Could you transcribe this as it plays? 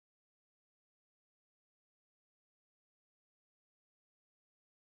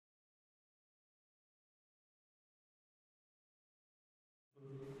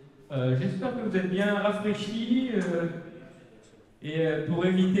J'espère que vous êtes bien rafraîchis et pour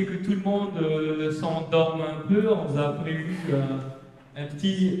éviter que tout le monde s'endorme un peu, on vous a prévu un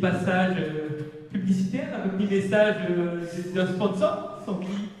petit passage publicitaire, un petit message d'un sponsor sans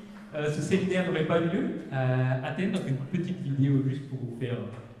qui ce séminaire n'aurait pas eu lieu à Athènes, donc une petite vidéo juste pour vous faire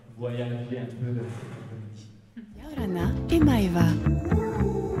voyager un peu cet après-midi. Jorana et Maeva.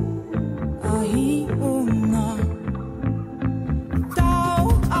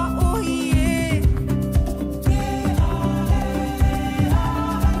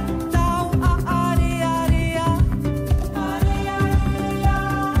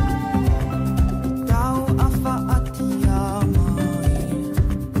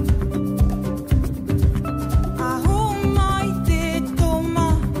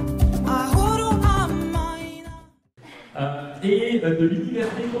 Et de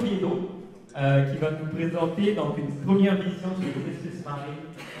l'université Oviedo, qui va nous présenter donc une première vision sur les espèces marines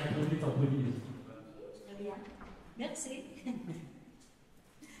introduites en Polynésie. Très bien, merci.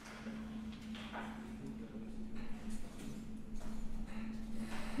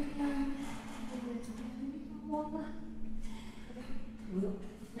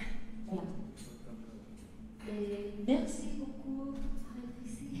 Merci beaucoup d'être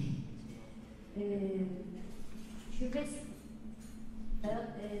ici. Je vais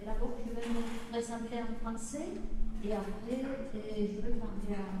d'abord je vais me présenter en français et après je vais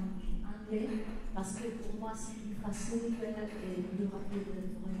parler en anglais parce que pour moi c'est plus facile de rappeler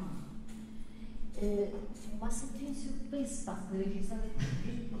vraiment. Moi c'est une surprise parce que je savais pas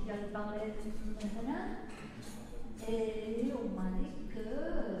que j'allais parler maintenant et on m'a dit que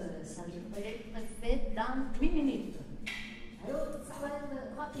ça devrait être fait dans 8 minutes. Alors ça va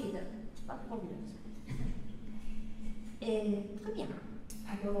être rapide, pas de problème. Très bien,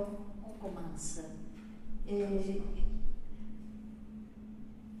 alors on commence.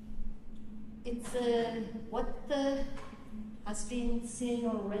 It's what has been seen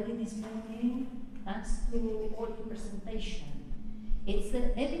already this morning, thanks to all the presentation. It's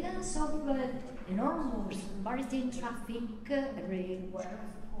the evidence of enormous maritime traffic everywhere,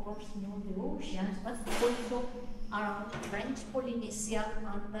 of course, near the oceans, but also around French Polynesia,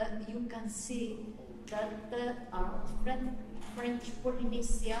 and you can see that around French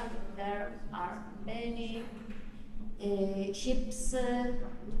Polynesia there are many ships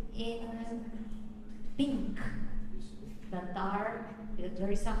in pink that are,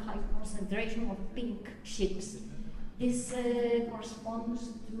 there is a high concentration of pink ships. This corresponds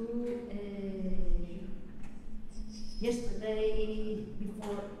to yesterday,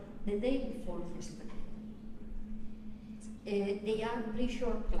 the day before yesterday. They are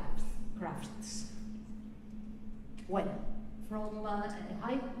pleasure crafts. Well, from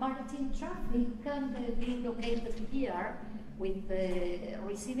high maritime traffic can be located here with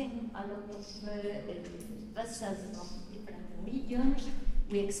receiving a lot of vessels from different regions.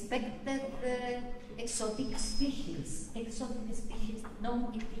 We expected exotic species,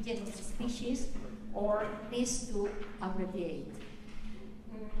 non-indigenous species, or these to abbreviate.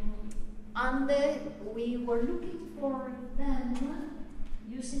 And we were looking for them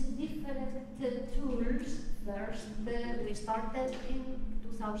using different tools. First, we started in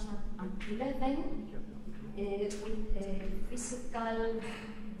 2011 with physical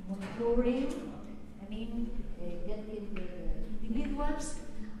monitoring, getting the individuals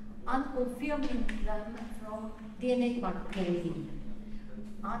and confirming them from DNA barcoding.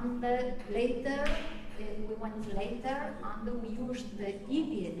 And later, we went later and we used the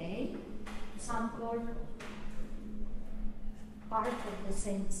eDNA sample part of the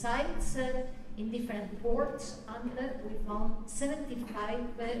same sites in different ports, and we found 75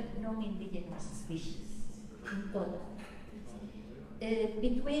 non-indigenous species in total.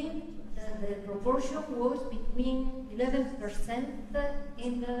 The proportion was between 11%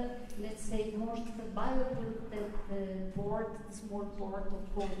 in the, let's say, most biopolluted port, small port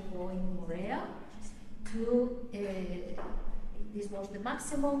of Porto in Moorea, to, this was the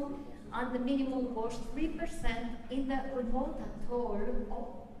maximum, and the minimum was 3% in the remote atoll of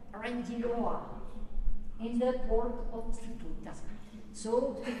Aotearoa, in the port of Tahiti.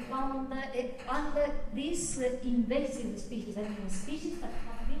 So we found these invasive species, species that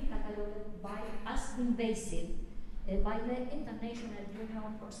have been catalogued as invasive by the International Union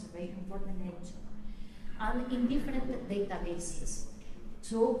of Conservation for the Nature, and in different databases.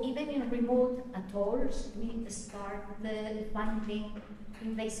 So even in remote atolls, we start finding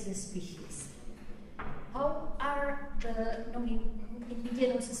invasive species. How are the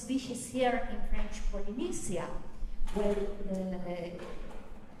non-indigenous species here in French Polynesia? Well,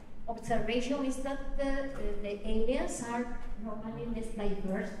 observation is that the areas are normally less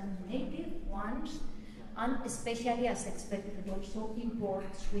diverse than native ones, and especially as expected also in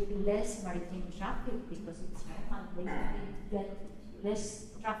ports with less maritime traffic, because it's normal they get less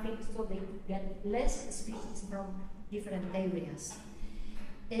traffic, so they get less species from different areas.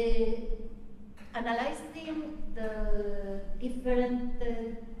 Analyzing the different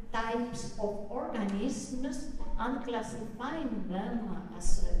types of organisms and classifying them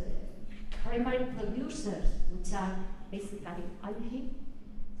as primary producers, which are basically algae,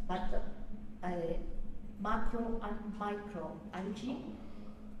 but macro and micro algae,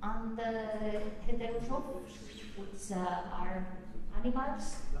 and heterotrophs, which are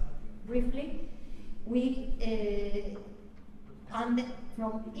animals, briefly. And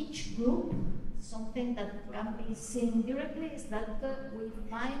from each group, something that can be seen directly is that we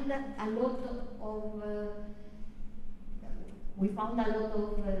found a lot of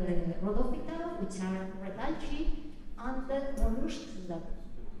rhodophyta, which are red algae, and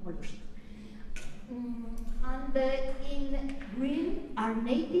mollusks. And in green are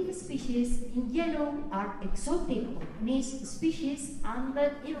native species, in yellow are exotic or niche species, and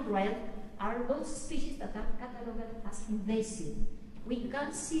in red are those species that are catalogued as invasive. We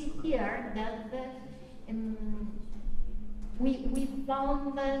can see here that we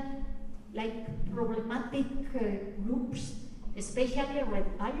found like problematic groups, especially red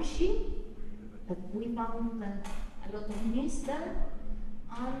algae, but we found a lot of needs there,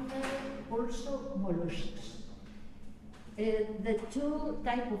 and also mollusks. The two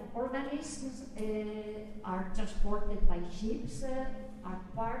types of organisms are transported by ships,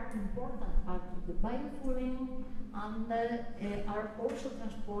 are important part of the biofuel, and are also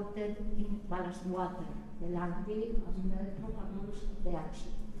transported in ballast water, the larvae and the propagules of the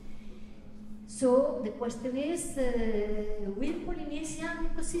algae. So the question is, will Polynesian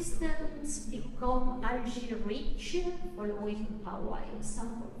ecosystems become algae-rich following Hawaii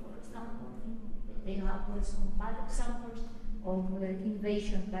example, for example? They have some bad examples of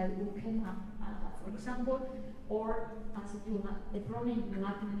invasion by Moorea, for example, or as you have the problem you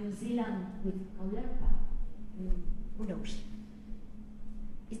have in New Zealand with Aotearoa. Who knows?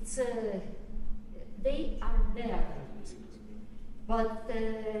 It's they are there, but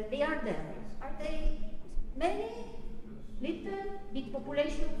they are there. Are they many, little, big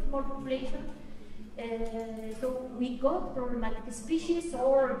population, small population? So we got problematic species,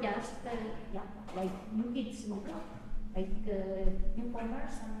 or just like new kids look up, like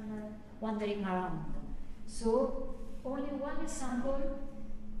newcomers and wandering around. So only one example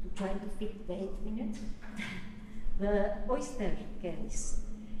to try to fit the 8 minutes. The oyster case.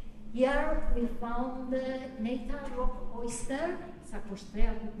 Here we found the natal rock oyster,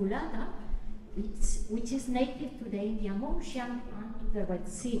 Sarcostrea cuculata, which is native to the Indian Ocean and to the Red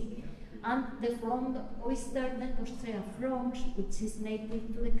Sea, and the frond oyster Dendrostrea frons, which is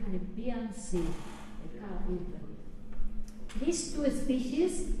native to the Caribbean Sea, the Caribbean. These two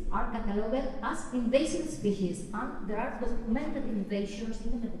species are catalogued as invasive species, and there are documented invasions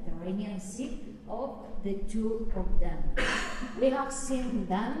in the Mediterranean Sea of the two of them. We have seen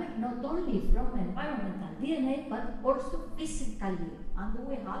them not only from environmental DNA, but also physically, and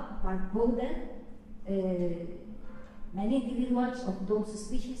we have barcoded many individuals of those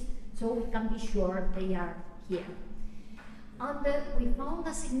species, so we can be sure they are here. And we found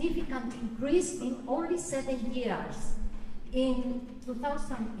a significant increase in only 7 years. In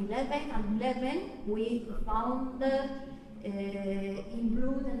 2011 and 11, we found in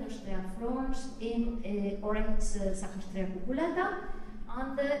blue Dendrostrea frons, in orange Sarcostrea cuculata,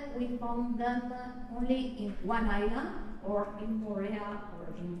 and we found them only in one island, or in Moorea, or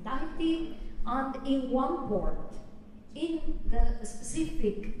in Tahiti, and in one port. In the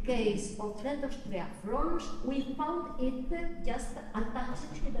specific case of Dendrostrea frons, we found it just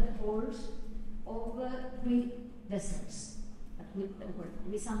attached to the hulls of 3 vessels that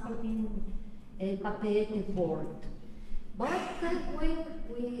we sampled in Papeete port. But when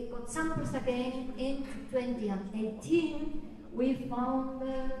we got samples again in 2018, we found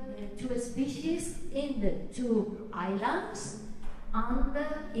 2 species in the 2 islands and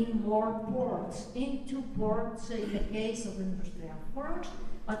in more ports. In 2 ports in the case of Dendrostrea frons,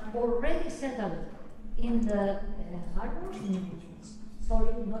 but already settled in the harbors,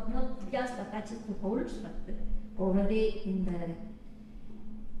 solid, not just attached to hulls, but already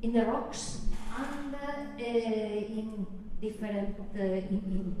in the rocks, and in different,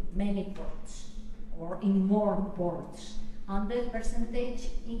 in many ports, or in more ports, and the percentage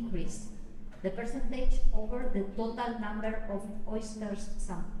increased. The percentage over the total number of oysters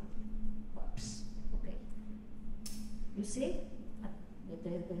sampled. Oops. Okay. You see?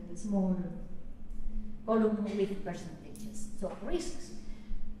 the small column with percentages. So risks.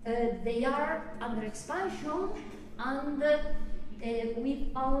 They are under expansion, and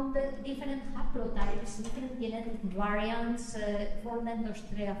we found different haplotypes, different genetic variants for the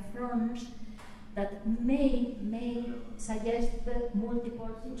Australia fronts that may suggest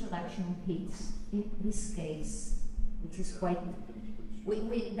multiple introduction hits in this case, which is quite,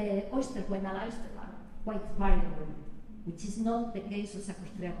 the oysters when analyzed are quite variable, which is not the case of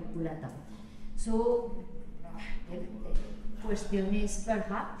Sacrostrea cuculata. So the question is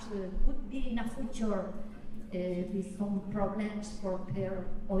perhaps could be in a future with some problems for pair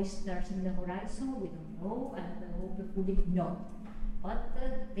oysters in the horizon, we don't know, and hopefully not. But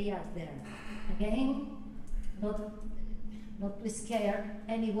they are there. Again, not to scare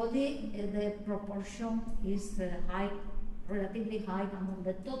anybody, the proportion is high, relatively high among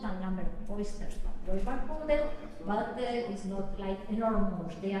the total number of oysters that were barcoded, but it's not like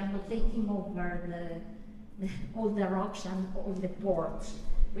enormous. They are not taking over all the rocks and all the ports.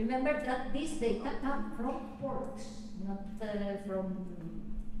 Remember that these data come from ports, not from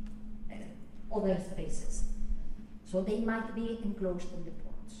other spaces. So they might be enclosed in the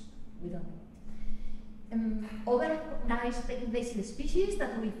ports. We don't know. Other recognized invasive species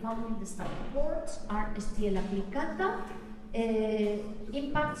that we found in the standard ports are Stiela plicata,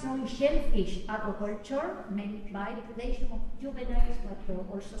 impacts on shellfish aquaculture, mainly by predation of juveniles, but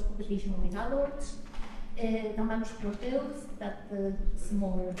also competition with adults. Tamanus proteus, that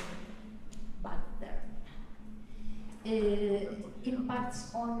small bug there.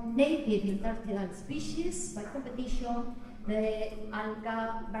 Impacts on native intertidal species by competition, the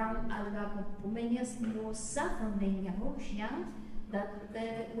alga, brown alga Polynesia spinosa from the Indian Ocean, that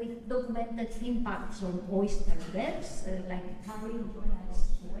with documented impacts on oyster beds, like carrying away.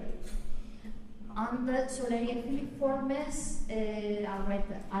 And the Solaria filiformes, a red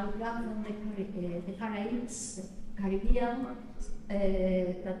alga from the Caribbean,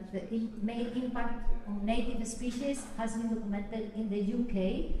 that may impact on native species has been documented in the UK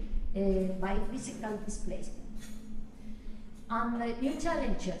by physical displacement. And new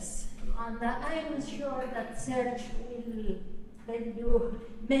challenges. And I am sure that Serge will tell you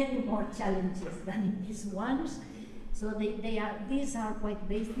many more challenges than these ones. So these are quite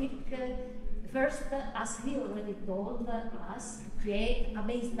basic. First, as he already told us, create a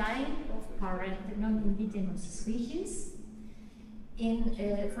baseline of current non-indigenous species in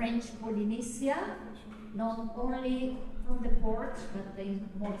French Polynesia, not only from the ports, but in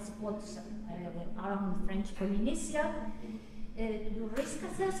more spots around French Polynesia. Do risk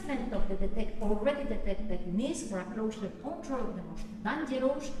assessment of the already detected needs for a closer control of the most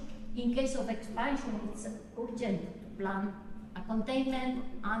dangerous. In case of expansion, it's urgent to plan a containment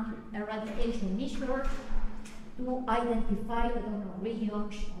and eradication measure to identify the donor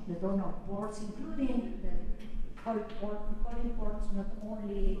regions of the donor ports, including the calling ports, not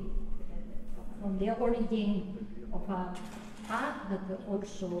only from the origin of a path, but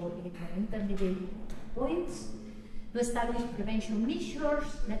also in the intermediate points, to establish prevention measures,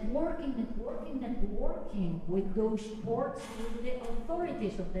 networking with those ports, with the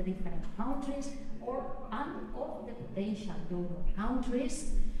authorities of the different countries, and of the potential donor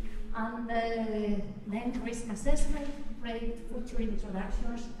countries, and then risk assessment, create future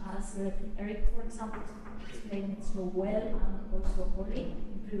introductions, as Eric, for example, explained it so well, and also Oli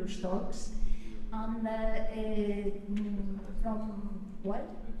in previous talks, and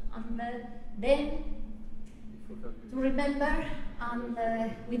then to remember, and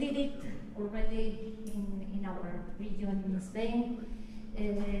we did it already in our region in Spain.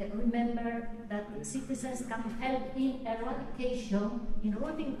 Remember that citizens can help in eradication, in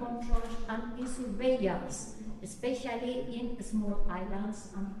routing controls, and in surveillance, especially in small islands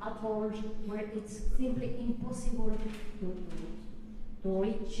and atolls where it's simply impossible to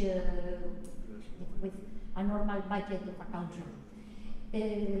reach with a normal budget of a country.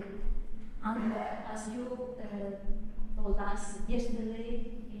 And as you told us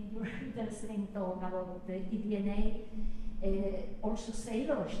yesterday in your interesting talk about the eDNA, also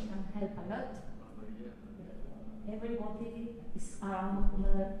sailors can help a lot. Everybody is around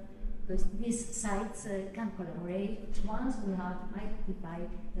these sites can collaborate once we have identified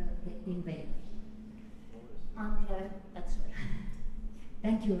the invaders. And that's all.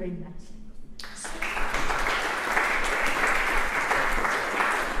 Thank you very much.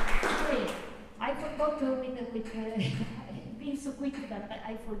 I forgot to, with being so quick that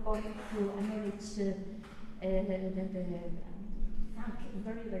I forgot to acknowledge thank you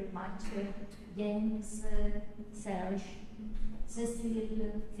very, very much James, Serge,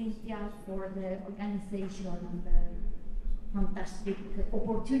 Cecile, Cynthia for the organization and fantastic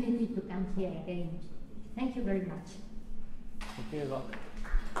opportunity to come here again. Thank you very much. Ok, Eva.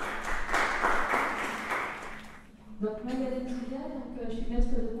 Donc moi, je suis maître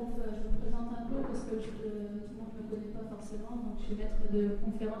de conférence. Je me présente un peu parce que tout le monde ne me connaît pas forcément. Donc je suis maître de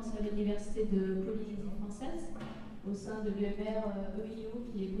conférence à l'université de Polynésie française au sein de l'UMR EIO,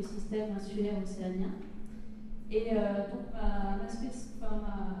 qui est écosystème insulaire océanien. Et donc ma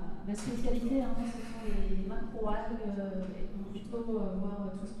spécialité, ce sont les macroalgues, et donc plutôt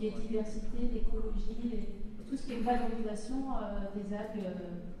voir tout ce qui est diversité, l'écologie, et tout ce qui est valorisation des algues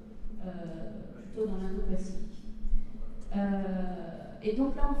plutôt dans l'Indo-Pacifique. Et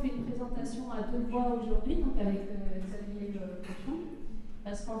donc là, on fait une présentation à deux voix aujourd'hui, donc avec Xavier Cochon,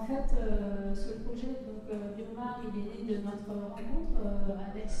 parce qu'en fait, ce projet, donc Biomar, il est né de notre rencontre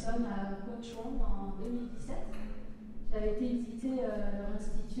à Nelson, à Cochon, en 2017. J'avais été visiter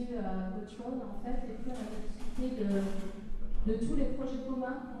l'institut à Cochon, en fait, et puis on avait discuté de tous les projets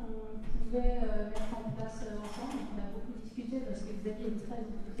communs qu'on pouvait mettre en place ensemble. On a beaucoup discuté parce que Xavier est très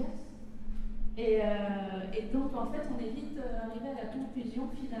enthousiaste. Et donc, en fait, on est vite arrivé à la conclusion,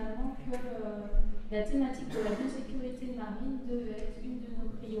 finalement, que la thématique de la biosécurité marine devait être une de nos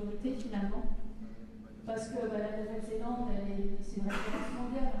priorités, finalement. Parce que la Nouvelle-Zélande, c'est une référence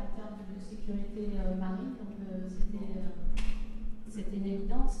mondiale en termes de biosécurité marine, donc c'était une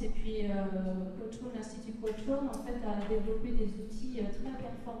évidence. Et puis, l'Institut Cochrane, en fait, a développé des outils très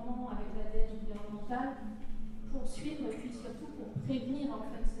performants avec l'ADN environnemental pour suivre et puis surtout pour prévenir, en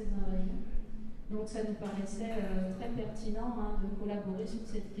fait, ces invasions. Donc ça nous paraissait très pertinent de collaborer sur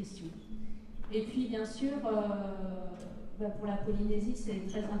cette question. Et puis bien sûr, pour la Polynésie, c'est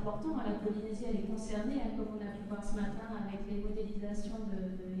très important. La Polynésie, elle est concernée, comme on a pu voir ce matin avec les modélisations de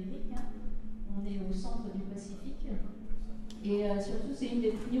Eric. On est au centre du Pacifique. Et surtout, c'est une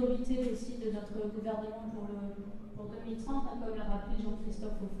des priorités aussi de notre gouvernement pour 2030, comme l'a rappelé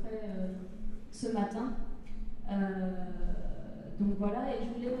Jean-Christophe Offray ce matin. Donc voilà, et je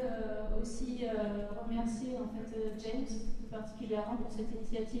voulais aussi remercier en fait James tout particulièrement pour cette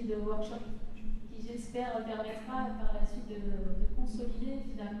initiative de workshop qui j'espère permettra par la suite de consolider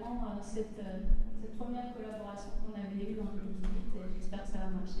finalement cette première collaboration qu'on avait eue en 2018 et j'espère que ça va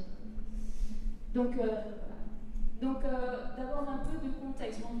marcher. Donc d'abord un peu de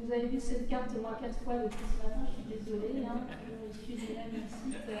contexte. Bon, vous avez vu cette carte moi 4 fois depuis ce matin, je suis désolée, je suis du même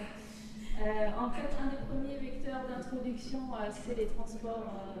site. En fait, un des premiers vecteurs d'introduction, c'est les transports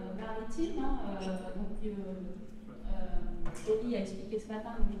maritimes. Oli a expliqué ce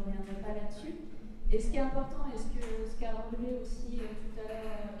matin, donc je ne reviendrai pas là-dessus. Et ce qui est important, et ce qu'a relevé aussi tout à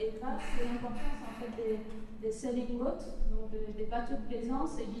l'heure Eva, c'est l'importance en fait des sailing boats, donc des bateaux de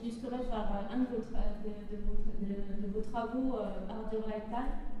plaisance, et j'illustrerai par un de vos travaux, Aotearoa New Zealand.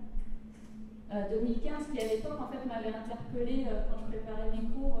 2015, qui à l'époque en fait m'avait interpellée quand je préparais mes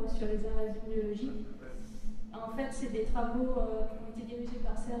cours sur les invasions biologiques. En fait, c'est des travaux qui ont été dirigés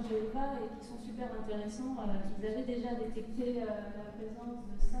par Serge et Eva et qui sont super intéressants. Ils avaient déjà détecté la présence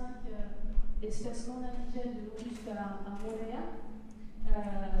de 5 espèces non indigènes de mollusques à Moorea.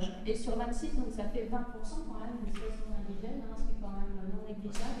 Et sur 26, donc ça fait 20% quand même d'espèces non indigènes, ce qui est quand même non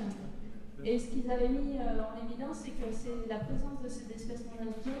négligeable. Et ce qu'ils avaient mis en évidence, c'est que la présence de ces espèces non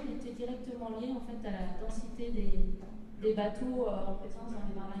indigènes était directement liée en fait, à la densité des bateaux en présence dans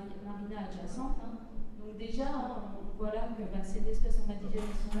les marinas adjacentes. Donc déjà, on voit là que ces espèces non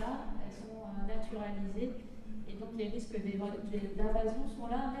indigènes sont là, elles sont naturalisées, et donc les risques d'invasion sont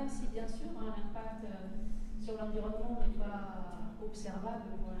là, même si bien sûr l'impact sur l'environnement n'est pas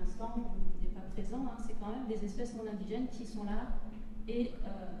observable pour l'instant, n'est pas présent, c'est quand même des espèces non indigènes qui sont là et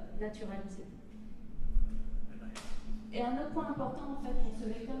naturalisées. Et un autre point important en fait pour ce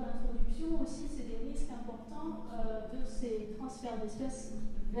vecteur d'introduction aussi, c'est des risques importants de ces transferts d'espèces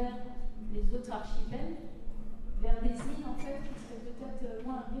vers les autres archipels, vers des îles en fait qui seraient peut-être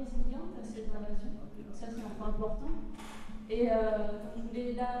moins résilientes à ces invasions. Donc ça c'est un point important. Et je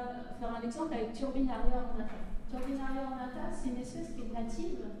voulais là faire un exemple avec Turbinaria ornata. Turbinaria ornata, c'est une espèce qui est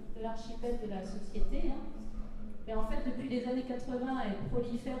native de l'archipel de la société. Et en fait, depuis les années 80, elle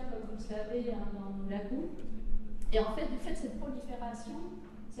prolifère, comme vous le savez, dans nos lagons. Et en fait, du fait de cette prolifération,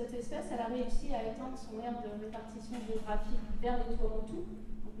 cette espèce, elle a réussi à étendre son aire de répartition géographique vers les Tuamotu.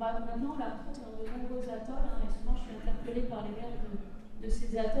 Donc maintenant, on la retrouve dans de nombreux atolls, et souvent je suis interpellée par les maires de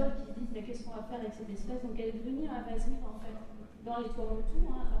ces atolls qui se disent mais qu'est-ce qu'on va faire avec cette espèce. Donc elle est devenue invasive en fait dans les Tuamotu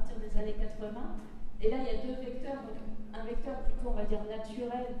à partir des années 80. Et là, il y a deux vecteurs, donc un vecteur plutôt, on va dire,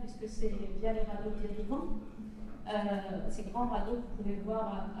 naturel, puisque c'est via les radeaux dérivants. Ces grands radeaux que vous pouvez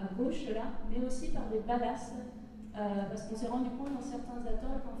voir à gauche là, mais aussi par des ballasts, parce qu'on s'est rendu compte dans certains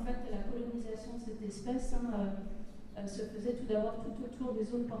atolls qu'en fait la colonisation de cette espèce se faisait tout d'abord tout autour des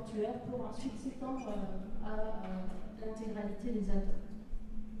zones portuaires pour ensuite s'étendre à l'intégralité des atolls.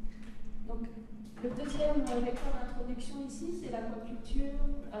 Donc, le deuxième vecteur d'introduction ici, c'est l'aquaculture,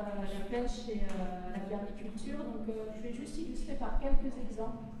 la pêche et la permaculture. Donc, je vais juste illustrer par quelques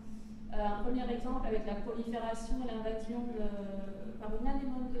exemples. Un premier exemple avec la prolifération et l'invasion par une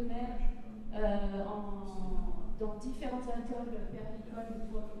anémone de mer dans différents atolls permicoles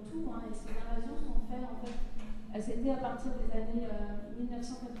de tout. Et ces invasions sont faites, en fait, elles étaient à partir des années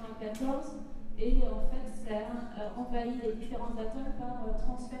 1994 et en fait, ça a envahi les différents atolls par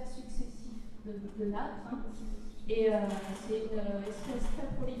transfert successif de nacre. Et c'est une espèce très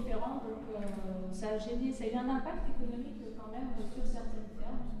proliférante, donc ça a eu un impact économique quand même sur certaines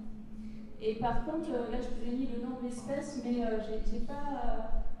fermes. Et par contre, là je vous ai mis le nom de l'espèce, mais j'ai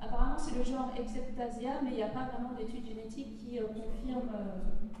pas. Apparemment c'est le genre Exceptasia, mais il n'y a pas vraiment d'études génétiques qui confirment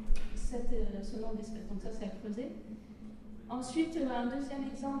ce nom d'espèce. Donc ça c'est à creuser. Ensuite, un deuxième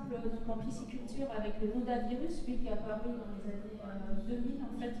exemple donc en pisciculture avec le nodavirus, lui qui est apparu dans les années 2000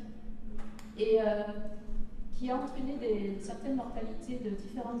 en fait, et qui a entraîné certaines mortalités de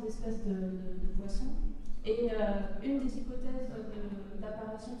différentes espèces de poissons. Et une des hypothèses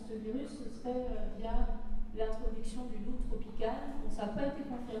d'apparition de ce virus, ce serait via l'introduction du loup tropical. Bon, ça n'a pas été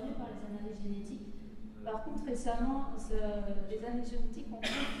confirmé par les analyses génétiques. Par contre, récemment, les analyses génétiques ont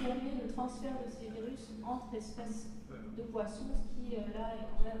confirmé le transfert de ces virus entre espèces de poissons, ce qui là est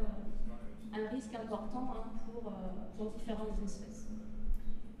quand même un risque important pour différentes espèces.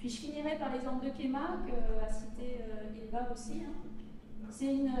 Puis je finirai par l'exemple de Kema, qu'a cité Eva aussi.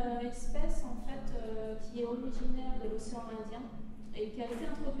 C'est une espèce en fait qui est originaire de l'océan Indien et qui a été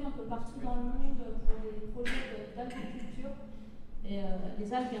introduite un peu partout dans le monde pour des projets d'agriculture. Et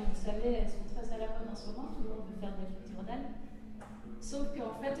les algues, vous savez, elles sont très à la mode en ce moment, tout le monde veut faire de l'agriculture d'algues. Sauf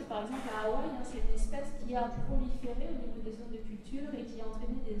qu'en fait, par exemple à Hawaï, c'est une espèce qui a proliféré au niveau des zones de culture et qui a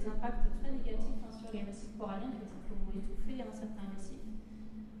entraîné des impacts très négatifs sur les récifs coralliens qui ont étouffé certains récifs.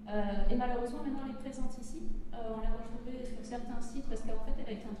 Et malheureusement, maintenant, elle est présente ici. On l'a retrouvée sur certains sites parce qu'en fait, elle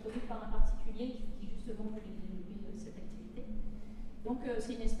a été introduite par un particulier qui justement voulait développer cette activité. Donc,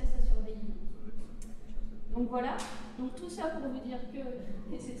 c'est une espèce à surveiller. Donc voilà. Donc tout ça pour vous dire que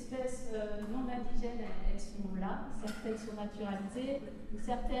les espèces non indigènes, elles sont là. Certaines sont naturalisées,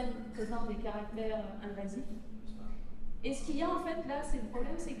 certaines présentent des caractères invasifs. Et ce qu'il y a en fait là, c'est le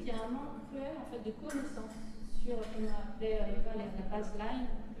problème, c'est qu'il y a un manque cruel en fait de connaissances sur, comme on appelait la baseline.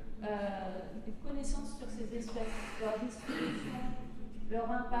 Des connaissances sur ces espèces, leur distribution, leur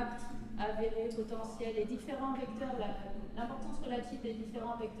impact avéré, potentiel, les différents vecteurs, l'importance relative des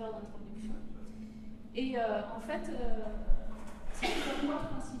différents vecteurs d'introduction. Et en fait, ça correspond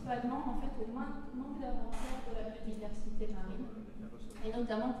principalement en fait, au manque d'inventaire de la biodiversité marine, et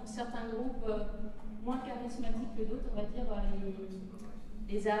notamment pour certains groupes moins charismatiques que d'autres, on va dire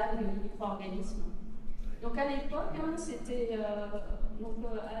les algues, les micro-organismes. Donc à l'époque, c'était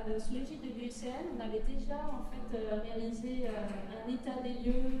sous l'égide de l'UICN, on avait déjà en fait réalisé un état des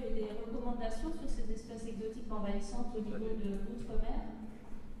lieux et des recommandations sur ces espèces exotiques envahissantes au niveau de l'outre-mer.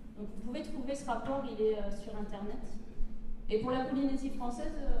 Donc vous pouvez trouver ce rapport, il est sur internet. Et pour la Polynésie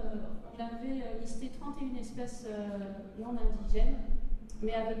française, on avait listé 31 espèces non indigènes,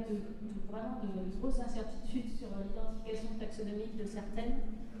 mais avec vraiment de grosses incertitudes sur l'identification taxonomique de certaines.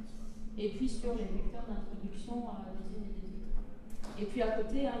 Et puis sur les vecteurs d'introduction des unes et des autres. Et puis à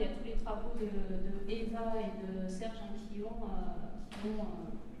côté, il y a tous les travaux de Eva et de Serge qui ont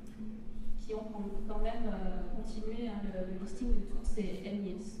quand même continué le listing de toutes ces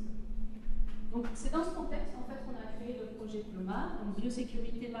NIS. Donc c'est dans ce contexte en fait qu'on a créé le projet PLOMA, donc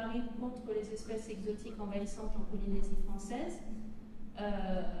Biosécurité marine contre les espèces exotiques envahissantes en Polynésie française.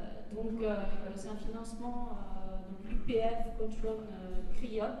 C'est un financement UPF Control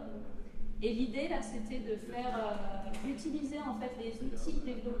CRIOBE. Et l'idée là, c'était de faire utiliser en fait les outils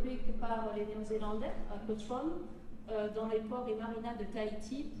développés par les Néo-Zélandais, Control, dans les ports et marinas de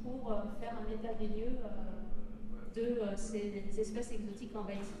Tahiti pour faire un état des lieux de ces espèces exotiques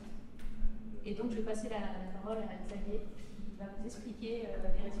envahissantes. Et donc je vais passer la parole à Xavier qui va vous expliquer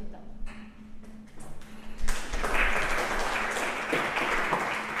les résultats.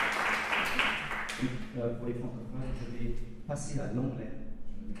 Pour les francophones, je vais passer à l'anglais.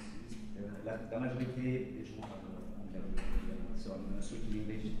 La majorité des gens parlent anglais, so I'm going to switch to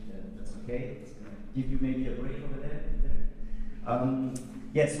English. That's okay. It's going to give you maybe a break over there.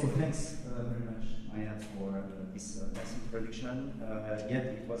 Yes, so thanks very much, Maya, for this nice introduction.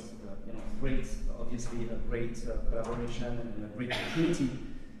 It was great, obviously a great collaboration and a great opportunity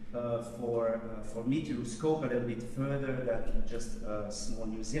for me to scope a little bit further than just small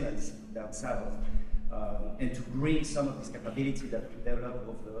New Zealand down south. and to bring some of this capability that we developed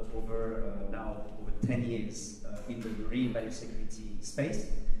over 10 years in the marine biosecurity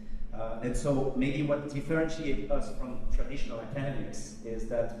space. And so maybe what differentiates us from traditional academics is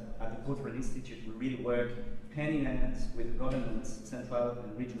that at the Cultural Institute we really work hand in hand with governments, central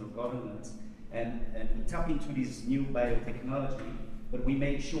and regional governments, and we tap into this new biotechnology, but we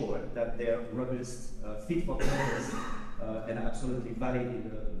make sure that they're robust, fit for purpose, and absolutely valid in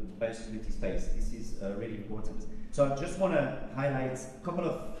the biosecurity space. This is really important. So I just want to highlight a couple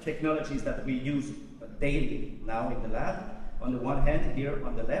of technologies that we use daily now in the lab. On the one hand, here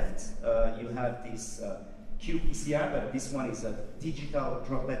on the left, you have this qPCR, but this one is a digital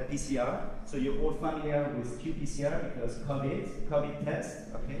droplet PCR. So you're all familiar with qPCR because COVID test,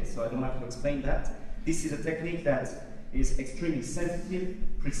 okay? So I don't have to explain that. This is a technique that is extremely sensitive,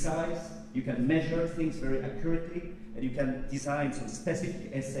 precise. You can measure things very accurately, and you can design some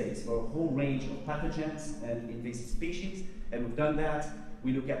specific assays for a whole range of pathogens and invasive species. And we've done that.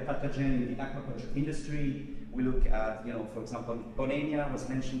 We look at pathogen in the aquaculture industry. We look at, for example, Polynesia was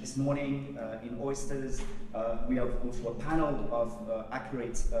mentioned this morning in oysters. We have also a panel of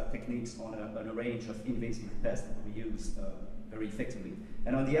accurate techniques on a range of invasive pests that we use very effectively.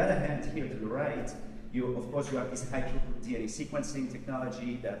 And on the other hand, here to the right, of course, you have this high-throughput DNA sequencing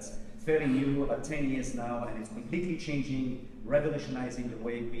technology that's fairly new, about 10 years now, and it's completely changing, revolutionizing the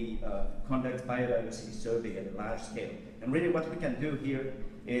way we conduct biodiversity survey at a large scale. And really what we can do here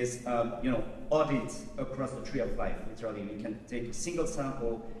is, audit across the tree of life, literally. We can take a single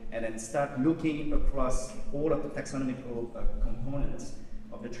sample and then start looking across all of the taxonomical components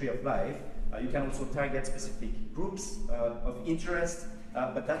of the tree of life. You can also target specific groups of interest,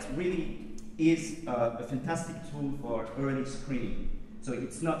 but that really is a fantastic tool for early screening. So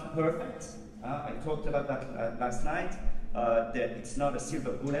it's not perfect. I talked about that last night. That it's not a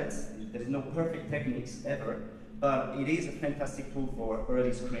silver bullet. There's no perfect techniques ever. But it is a fantastic tool for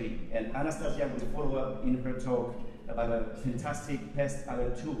early screening. And Anastasia will follow up in her talk about a fantastic pest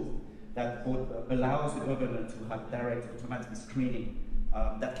alert tool that allows the government to have direct automatic screening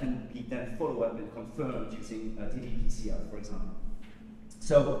that can be then followed up and confirmed using ddPCR, for example.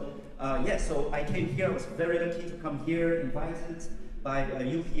 So, so I came here, I was very lucky to come here, invited by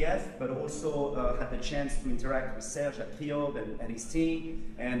UPF, but also had the chance to interact with Serge at CRIOBE and his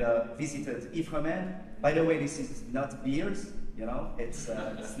team, and visited Ifremen. By the way, this is not beers,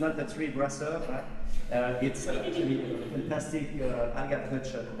 it's not the tree brasseur, but it's actually a fantastic alga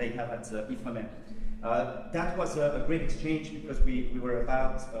hutch that they have at Ifremen. That was a great exchange because we were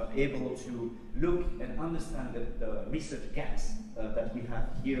able to look and understand the research gaps that we have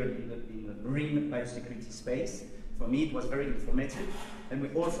here in the marine biosecurity space. For me, it was very informative, and we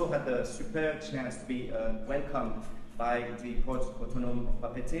also had the superb chance to be welcomed by the Port Autonome of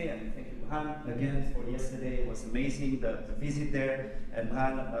Papeete, and thank you, Han, again for yesterday. It was amazing, the visit there, and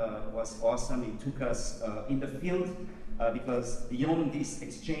Han was awesome. He took us in the field, because beyond this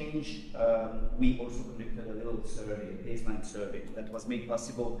exchange, we also conducted a little survey, a baseline survey, that was made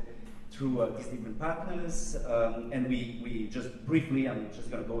possible through these different partners, and we just briefly, I'm just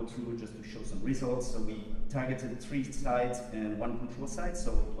going to go through just to show some results. So we targeted 3 sites and 1 control site,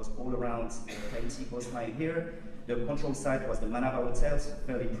 so it was all around the Tahiti coastline here. The control site was the Manava Hotels,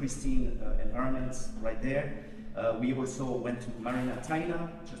 fairly pristine environment right there. We also went to Marina Taina,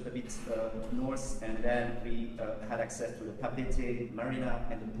 just a bit north, and then we had access to the Papeete Marina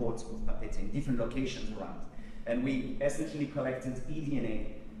and the port of Papeete in different locations around. And we essentially collected eDNA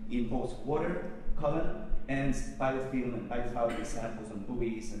in both water column and biofilm and biofouling samples on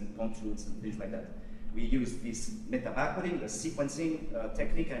buoys and pontoons and things like that. We used this meta-barcoding, the sequencing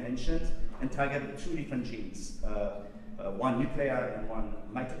technique I mentioned, and targeted 2 different genes. 1 nuclear and 1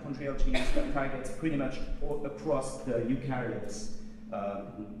 mitochondrial genes that targets pretty much all across the eukaryotes,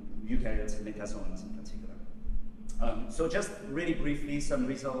 eukaryotes and metazoans in particular. So just really briefly, some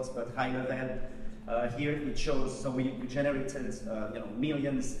results, but high level. Here it shows, so we generated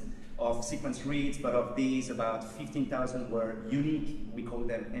millions of sequence reads, but of these, about 15,000 were unique. We call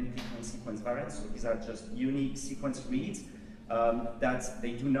them MP2 sequence variants. So these are just unique sequence reads that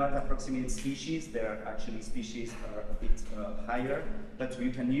they do not approximate species. They're actually species are a bit higher, but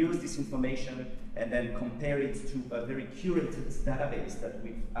you can use this information and then compare it to a very curated database that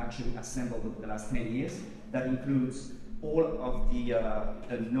we've actually assembled over the last 10 years. That includes all of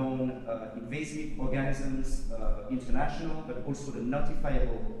the known invasive organisms international, but also the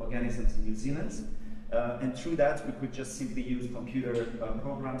notifiable organisms in New Zealand. And through that, we could just simply use computer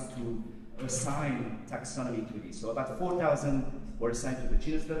programs to assign taxonomy to these. So about 4,000 were assigned to the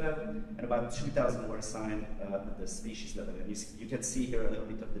genus level, and about 2,000 were assigned at the species level. And you can see here a little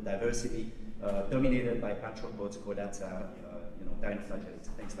bit of the diversity dominated by arthropods, chordata, dinoflagellates,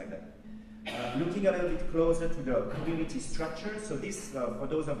 things like that. Looking a little bit closer to the community structure, so this, for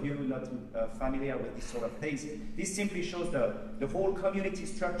those of you not familiar with this sort of things, this simply shows the whole community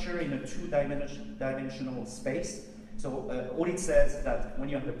structure in a two-dimensional space. So all it says is that when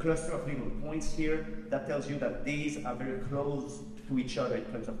you have the cluster of little points here, that tells you that these are very close to each other in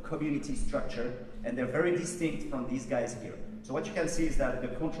terms of community structure, and they're very distinct from these guys here. So what you can see is that the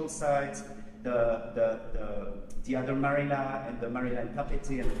control sites, the other marina and the marina in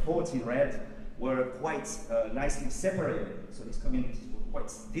Tahiti and the ports in red were quite nicely separated. So these communities were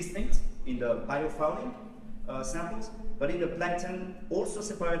quite distinct in the biofouling samples, but in the plankton also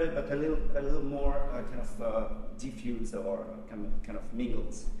separated, but a little more kind of diffused or kind of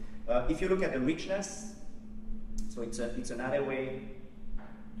mingles. If you look at the richness, so it's another way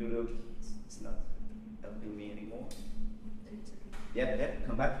to look. It's not helping me anymore. Yeah,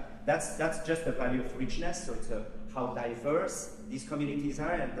 come back. That's just the value of richness, so it's how diverse these communities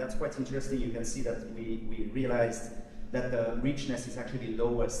are, and that's quite interesting. You can see that we realized that the richness is actually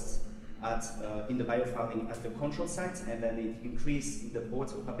lowest in the biofouling at the control sites, and then it increased in the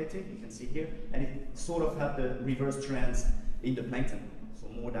ports of Tahiti, you can see here, and it sort of had the reverse trends in the plankton, so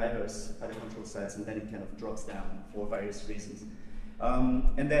more diverse at the control sites, and then it kind of drops down for various reasons.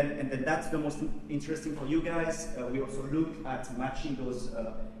 And then that's the most interesting for you guys. We also looked at matching those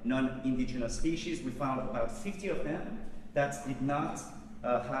non-indigenous species. We found about 50 of them that did not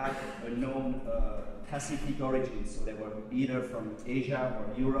have a known Pacific origin. So they were either from Asia or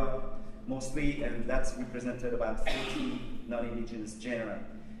Europe mostly, and that's represented about 40 non-indigenous genera.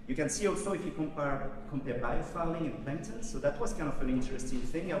 You can see also if you compare biofouling and plankton, so that was kind of an interesting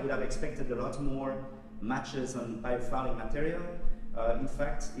thing. I would have expected a lot more matches on biofouling material. In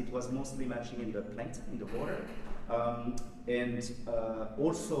fact, it was mostly matching in the plankton, in the water, and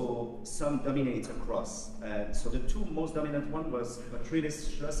also some dominate across. So the two most dominant one was Botrytis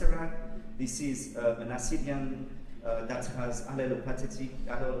schlossera. This is an acidian that has allelopathic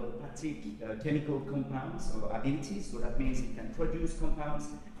chemical compounds or abilities. So that means it can produce compounds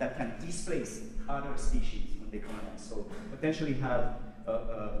that can displace other species when they colonize. So potentially have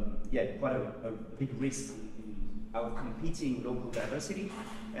quite a big risk of competing local diversity.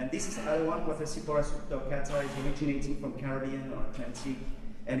 And this is one, Quathrocipora subtorcata, is originating from Caribbean or Atlantic,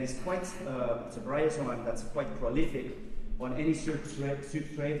 and it's quite, it's a bryozoan that's quite prolific on any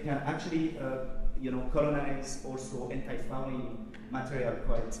substrate, can actually colonize also anti-fouling material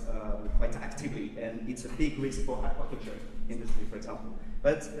quite actively, and it's a big risk for aquaculture industry, for example.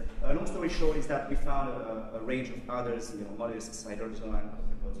 But a long story short is that we found a range of others, mollusks, hydrozoan,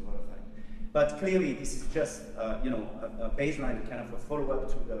 arthropods, waterfowl. But clearly, this is just a baseline, kind of a follow-up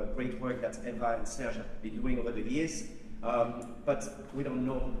to the great work that Eva and Serge have been doing over the years. But we don't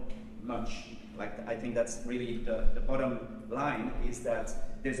know much. I think that's really the bottom line, is that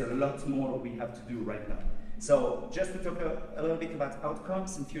there's a lot more we have to do right now. So just to talk a little bit about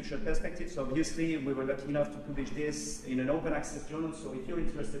outcomes and future perspectives. So obviously, we were lucky enough to publish this in an open access journal. So if you're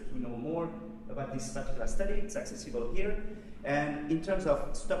interested to know more about this particular study, it's accessible here. And in terms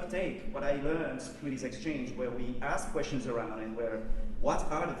of stock take, what I learned through this exchange, where we asked questions around and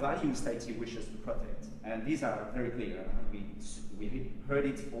what are the values Tahiti wishes to protect? And these are very clear. We heard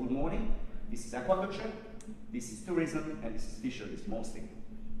it all morning. This is aquaculture, this is tourism, and this is fisheries mostly.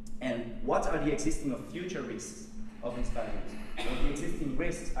 And what are the existing or future risks of these values? Well, the existing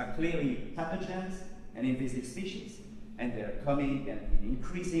risks are clearly pathogens and invasive species. And they're coming and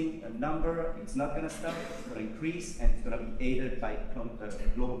increasing in number. It's not going to stop, it's going to increase, and it's going to be aided by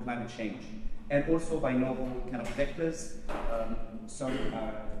global climate change. And also by novel kind of vectors. Some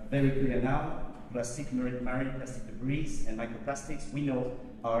are very clear now. Marine plastic debris and microplastics, we know,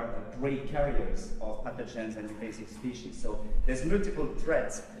 are great carriers of pathogens and invasive species. So there's multiple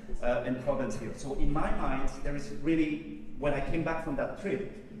threats and problems here. So in my mind, there is really, when I came back from that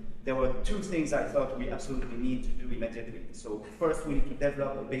trip, there were two things I thought we absolutely need to do immediately. So first, we need to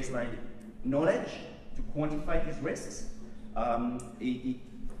develop a baseline knowledge to quantify these risks.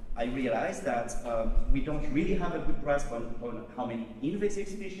 I realized that we don't really have a good grasp on how many invasive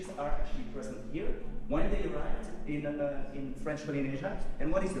species are actually present here, when they arrived in French Polynesia,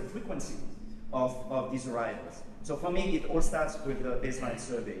 and what is the frequency of these arrivals. So for me, it all starts with the baseline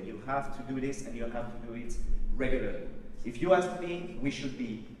survey. You have to do this, and you have to do it regularly. If you ask me, we should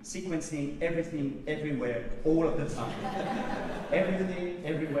be sequencing everything, everywhere, all of the time. Everything,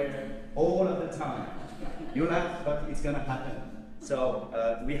 everywhere, all of the time. You laugh, but it's going to happen. So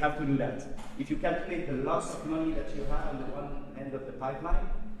we have to do that. If you calculate the loss of money that you have on the one end of the pipeline,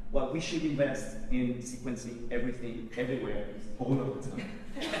 well, we should invest in sequencing everything, everywhere, all of the time.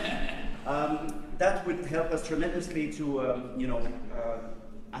 That would help us tremendously to,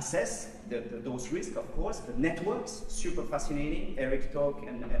 assess those risks, of course. The networks, super fascinating. Eric talked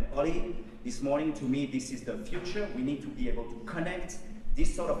and Ollie this morning. To me, this is the future. We need to be able to connect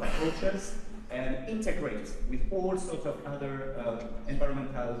these sort of approaches and integrate with all sorts of other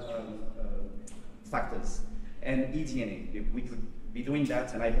environmental factors. And eDNA, we could be doing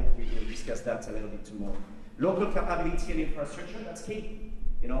that, and I hope we will discuss that a little bit tomorrow. Local capability and infrastructure, that's key.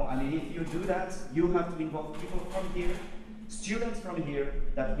 If you do that, you have to involve people from here, students from here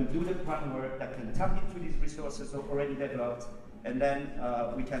that will do the ground work, that can tap into these resources already developed, and then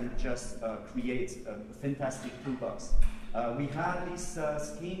we can just create a fantastic toolbox. We had this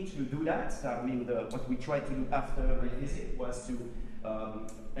scheme to do that. What we tried to do after my visit was to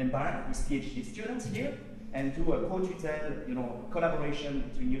embark with PhD students here and do a co-tutel, collaboration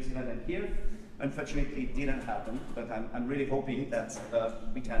between New Zealand and here. Unfortunately, it didn't happen, but I'm really hoping that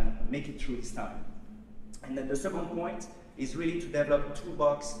we can make it through this time. And then the second point is really to develop a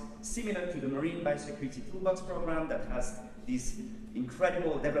toolbox similar to the Marine Biosecurity Toolbox program that has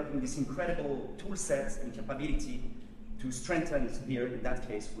developing this incredible tool set and capability to strengthen here, in that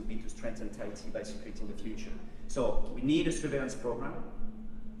case, would be to strengthen Tahiti biosecurity in the future. So we need a surveillance program.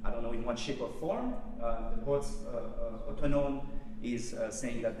 I don't know in what shape or form. The Ports Autonome is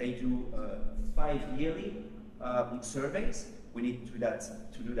saying that they do 5 yearly surveys. We need to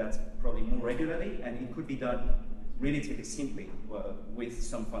do that probably more regularly, and it could be done relatively simply with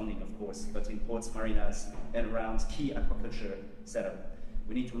some funding, of course, but in ports, marinas, and around key aquaculture setup.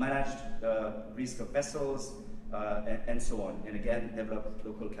 We need to manage the risk of vessels, and so on. And again, develop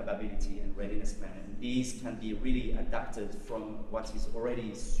local capability and readiness plan. And these can be really adapted from what is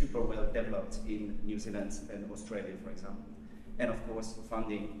already super well developed in New Zealand and Australia, for example. And of course,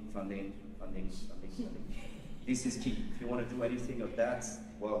 funding. This is key. If you want to do anything of that,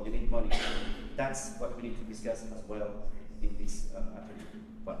 well, you need money. That's what we need to discuss as well in this atelier.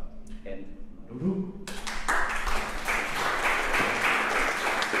 Well, and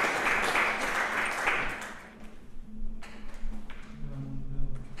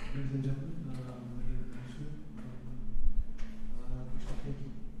ladies and gentlemen,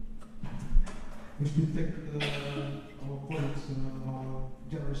 we should thank our colleagues, our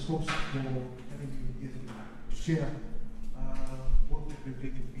generous hosts for having me here to share what we've been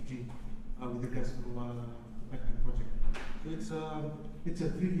doing in Fiji with regards to the maritime project. So it's a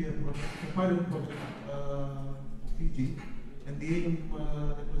 3-year project, a pilot project for Fiji, and the aim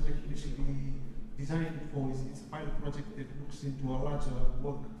that was initially designed for is it's a pilot project that looks into a larger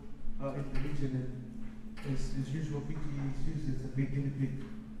work in the region, and as usual, Fiji is used as a big guinea pig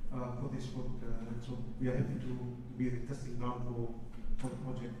for this work, and so we are happy to be the testing ground for the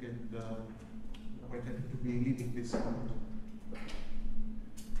project, and quite happy to be leading this project.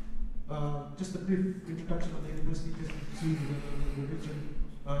 Just a brief introduction on the university, just to see the region.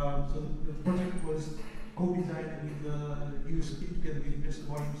 So the project was co-designed with USP together with University of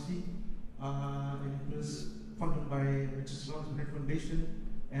YMC, and it was funded by Richard Roosevelt Foundation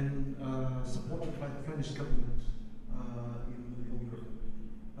and supported by the French government in Europe.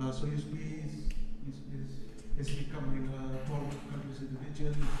 So USP is becoming 12 countries in the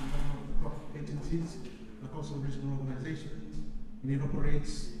region, one of the top agencies, also regional organizations, and it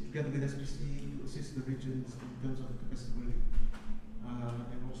operates together with SPC to assist the regions in terms of capacity building.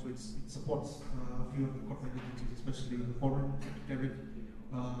 And also it supports a few of the corporate agencies, especially the foreign secretariat,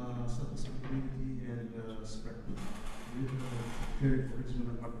 surface community, and spread period for regional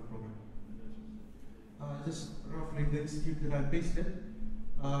and partner program. Just roughly the institute that I'm based in,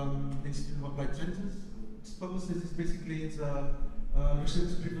 the Institute of Applied Sciences. Its purpose is basically it's a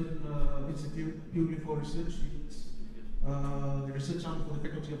research-driven institute purely for research. It's the research arm for the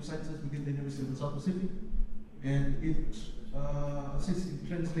Faculty of Sciences within the University of the South Pacific, and it assists in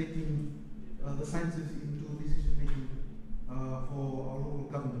translating the sciences into decision making for our local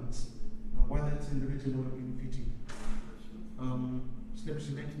governments, whether it's in the region or in Fiji. Established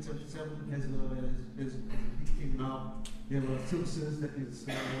in 1977, has a big team now. We have services that is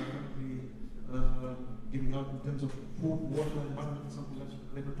currently giving out in terms of food, water, environmental sample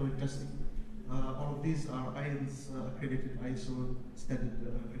laboratory testing. All of these are IANS accredited ISO standard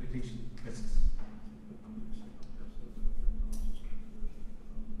accreditation tests.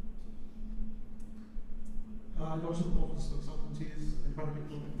 It also offers consultancies,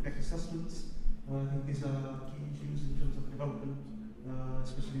 environmental impact assessments. I think these are key issues in terms of development,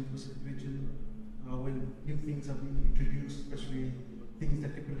 especially in the Pacific region. when new things are being introduced, especially things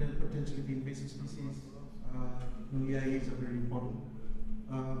that could potentially be invasive species, EIAs are very important.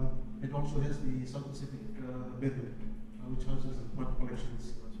 It also has the South Pacific method, which houses plant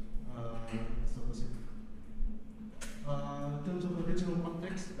collections in South Pacific. In terms of the regional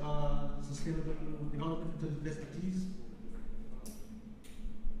context, sustainable development in terms of SDGs,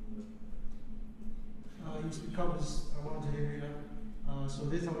 it covers a large area, so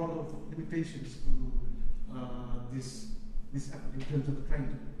there's a lot of limitations to this effort in terms of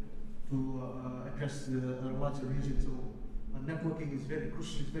trying to address a larger region. So networking is very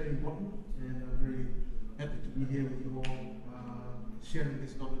crucial, it's very important, and I'm very happy to be here with you all, sharing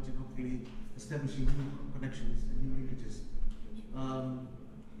this knowledge and hopefully establishing new connections and new linkages.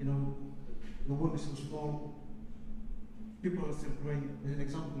 You know, the world is so small, people are still growing. An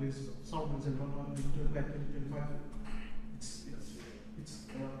example is Solomons and London in 2025. It's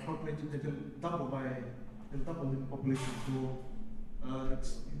calculated that they'll double in population, so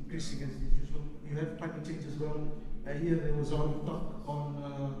it's increasing as usual. You have climate change as well. Here there was a lot of talk on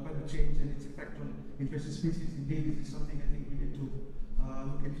climate change and its effect on invasive species. Indeed, this is something I think we need to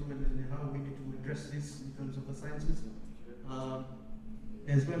look into and how we need to address this in terms of the sciences,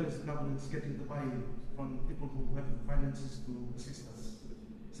 as well as governments getting the buy-in from people who have the finances to assist us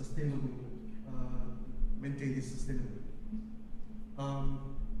maintain this sustainability.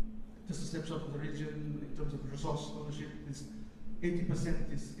 Just a snapshot of the region in terms of resource ownership.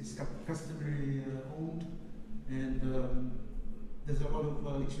 80% is customary owned, and there's a lot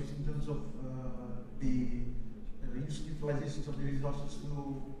of issues in terms of the utilizations of the resources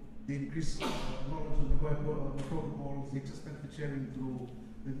through the increased knowledge of the protocols, the benefit sharing through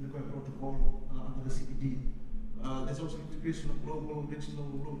the Nagoya Protocol under the CPD. There's also integration of global, regional,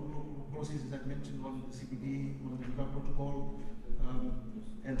 local policies, as I mentioned, on the CPD, on the Nagoya Protocol,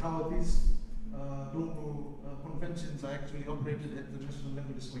 and how these global conventions are actually operated at the national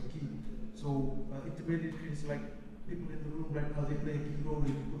level is quite key. So intermediaries like people in the room right now, they play a key role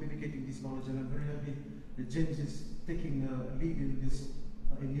in communicating this knowledge, and I'm very happy that James is taking a lead in this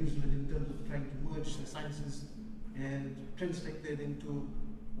in New Zealand in terms of trying to merge the sciences and translate that into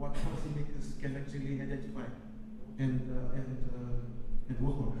what policymakers can actually identify and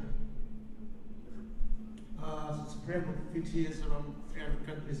work on. It's a program of 50 years, around 300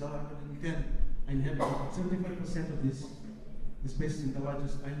 countries, 110 inhabitants. 75% of this is based in the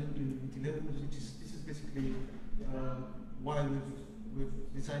largest island in Aotearoa, this is basically why we've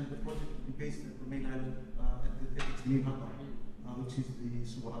designed the project to be based at the main island at its main hub, which is the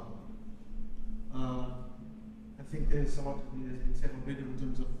Suwa hub. I think there's a lot has been said already in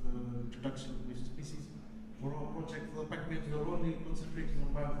terms of the introduction of invasive species. For our project, for the PACMET, we are only concentrating on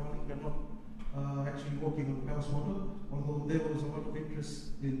biofouling. We're not actually working on ballast water, although there was a lot of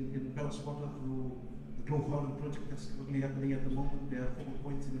interest in ballast water through the glow fouling project that's currently happening at the moment. There are focal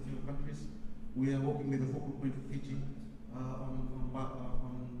points in a few countries. We are working with a focal point for Fiji on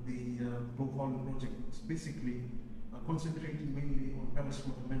the glow fouling project. It's basically concentrating mainly on ballast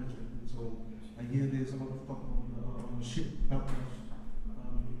water management. And so here there's a lot of talk on ship ballast.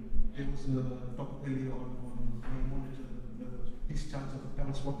 There was a talk earlier on how you monitor the discharge of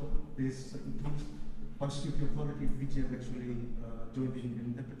ballast water. There's certain tools. Biosecurity Authority in Fiji have actually joined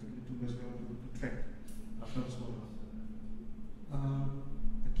in that particular tool as well to track ballast water.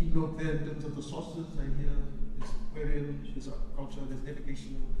 A keynote there in terms of the sources, I hear there's aquarium, there's aquaculture, there's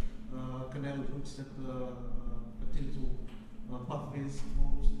navigational canal routes that pertain to pathways,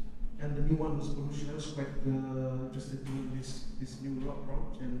 roads, and the new one was pollution. I was quite interested in this new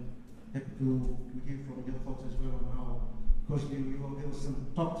route, and happy to hear from your thoughts as well on how, because there was some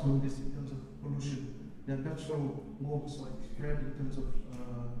talk on this in terms of pollution. There are natural modes like spread in terms of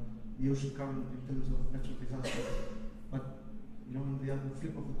the ocean current, in terms of natural disasters. But you know, in the other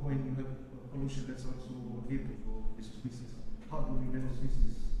flip of the coin, you have pollution that's also a vehicle for this species. How do we manage this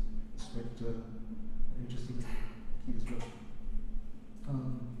is quite interesting key as well.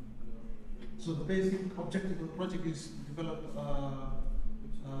 So the basic objective of the project is to develop a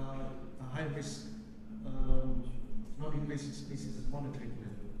high-risk, non-invasive species monitoring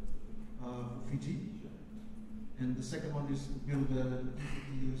plan for Fiji. And the second one is to build a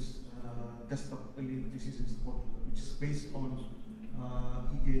EU's desktop early disease support, which is based on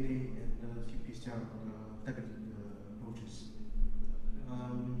eDNA and qPCR targeted approaches.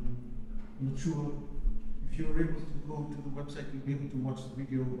 I'm not sure if you're able to go to the website, you'll be able to watch the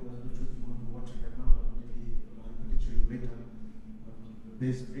video. I'm not sure if you want to watch it right now, but maybe I can show you later.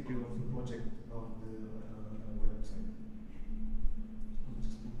 There's a video of the project on the website.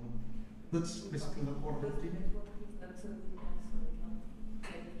 That's basically the core of it.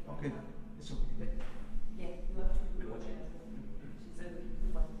 Okay, it's okay.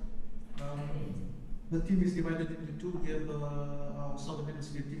 The team is divided into two. We have our Southern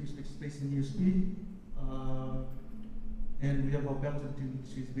Hemisphere team, which is based in ESP, and we have our Belgian team,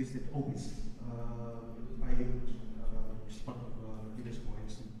 which is based at OBIS, which is part of UNESCO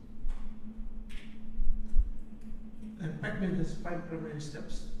IFC. And PACMEN has 5 primary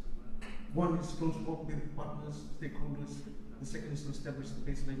steps. One is close work with partners, stakeholders. The second is to establish the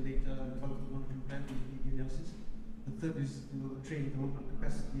baseline data and develop the monitoring plan with eDNA. The third is to train the local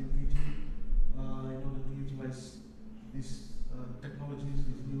capacity in Fiji in order to utilize these technologies,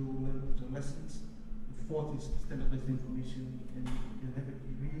 these new lessons. The fourth is to standardize the information and have it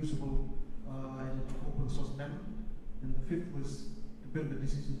be reusable in an open source manner. And the fifth was to build a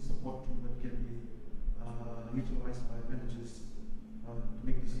decision support tool that can be utilized by managers to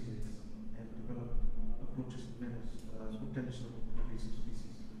make decisions and develop approaches to manage potential invasive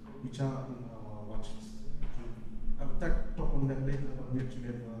species, which are in our watch list. I'll talk on that later, but we actually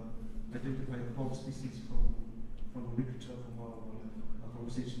have identified 12 species from the literature, from our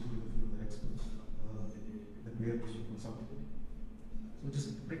conversation with a few of the experts that we have consulted. So just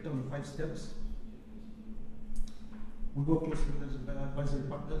to break down the 5 steps. We work closely with advisory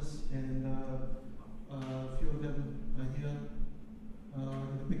partners, and a few of them are here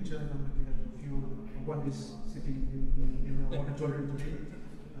in the picture, and I'm looking at a few. One is sitting in the auditorium today.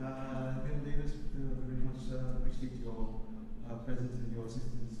 Bill Davis, very much appreciate your presence and your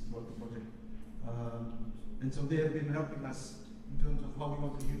assistance throughout the project. And so they have been helping us in terms of how we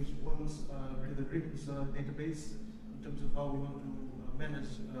want to use one's the RIMS database, in terms of how we want to manage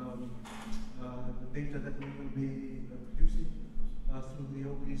the data that we will be producing through the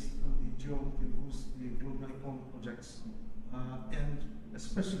OBIS, through the GEO, the BOOST, the Global Icon projects, and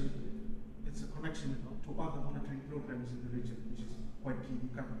especially it's a connection to other monitoring programs in the region, which is quite key. You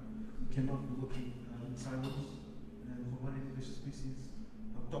cannot be working in silos for marine invasive species.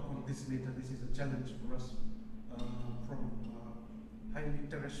 I'll talk on this later. This is a challenge for us from highly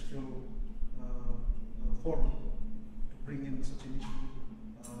terrestrial forum to bring in such an issue.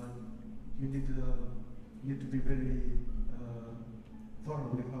 You need to be very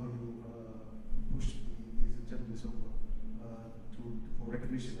thorough with how you push these agendas over for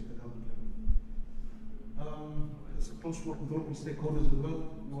recognition at the government level. There's a close work with local stakeholders as well.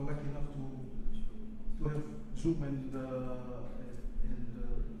 We were lucky enough to have Zoom and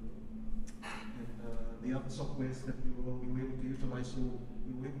the other softwares that we were able to utilize, so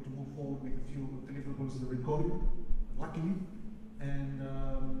we were able to move forward with a few deliverables that we recorded, luckily. And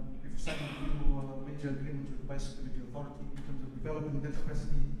we've signed a few major agreements with the Biosecurity Authority in terms of developing their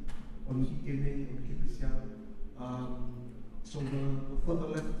capacity on eDNA and KPCR. So the further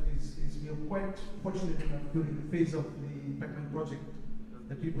left is we are quite fortunate enough during the phase of the PACMEN project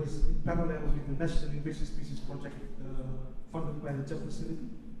that it was in parallel with the National Invasive Species Project funded by the JEF facility.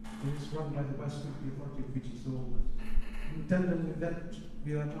 And it's run by the Biosecurity Authority of Fiji. So in tandem with that,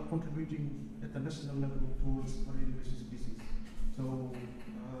 we are now contributing at the national level towards marine invasive species. So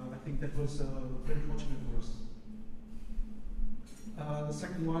I think that was very fortunate for us. The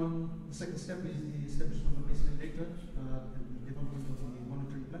second step is the establishment of baseline data and the development of the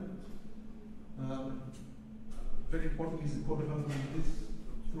monitoring plan. Very important is the co-development of this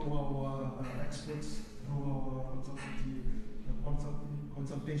through our experts, through our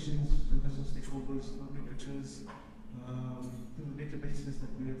consultations, professional stakeholders, literatures, through the databases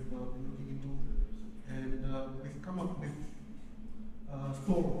that we have been looking into. And we've come up with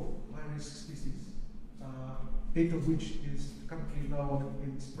 4 high-risk species, 8 of which is currently now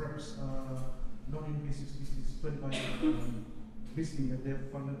in SPREP's non-invasive species 25 listing that they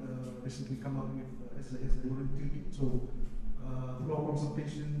have recently come up with as a modern toolkit. So through our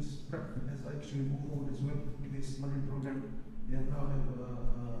consultations, PREP has actually moved forward as well with this marine program. They now have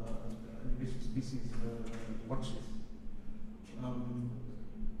an invasive species watch list.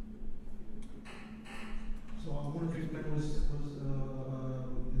 So our monitoring plan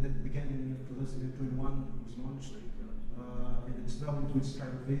that began in 2021, was launched, and it's now into its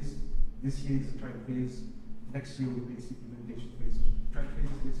trial phase. This year is the trial phase. Next year will be its implementation phase. So trial phase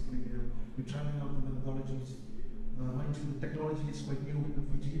is basically we're trying out the methodologies. Mind you, the technology is quite new in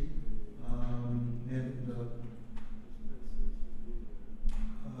Fiji, and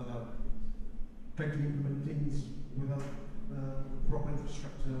trying to implement things without proper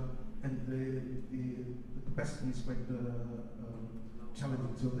infrastructure, and the capacity is quite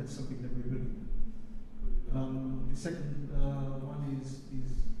challenging. So that's something that we're doing. The second one is,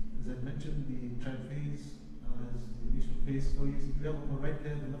 as I mentioned, the trial phase, as the initial phase. So you have on the right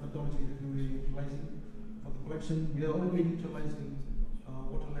there the methodology that we're utilizing for the collection. We are already utilizing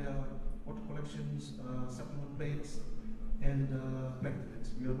water collections, supplement plates, and plankton nets.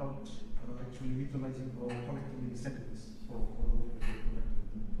 We are not actually utilizing or collecting any sentiments for the work that they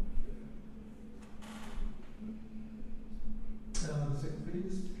collected. The second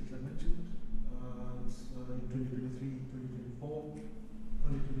phase, as I mentioned, it's in 2023, 2024,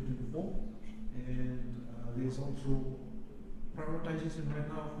 early 2024, and there's also prioritization right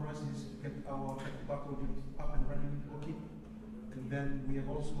now for us is to get our barcoding up and running, working, and then we have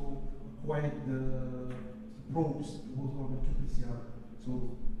also acquired the probes to work on the qPCR.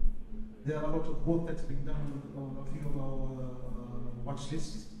 So there are a lot of work that's been done on a few of our watch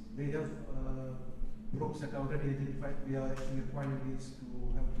lists. They have probes that are already identified. We are actually acquiring these to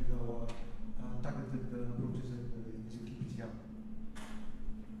help with our targeted approaches using qPCR.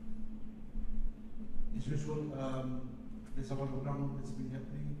 As usual, there's a lot of groundwork that's been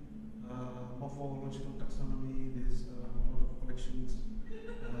happening. Morphological taxonomy, there's a lot of collections.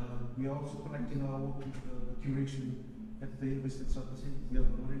 We are also connecting our work with the curation at the University of South Pacific. We have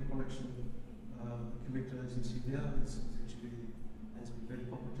a marine collection. The curator, as you see there, has been very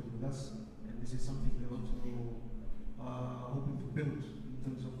cooperative with us. And this is something we're also hoping to build in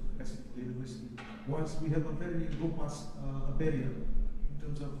terms of capacity for the university. Whilst we have a very robust barrier in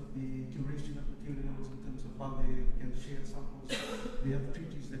terms of the curation of materials, in terms of how they can share samples, they have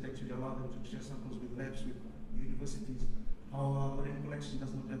treaties that actually allow them to share samples with labs, with universities. Our marine collection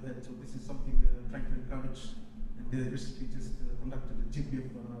does not have that, so this is something we're trying to encourage. And they recently just conducted a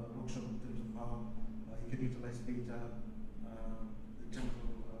GPF workshop in terms of how you can utilize data, the general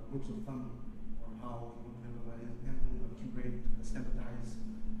rules of thumb on how you want to handle, curate, standardize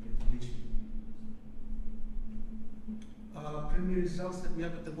information. Preliminary results that we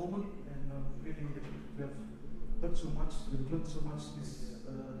have at the moment, and really we have learned so much. We've learned so much this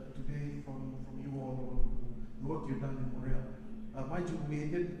today from you all, the work you've done in Moorea. Mind you, we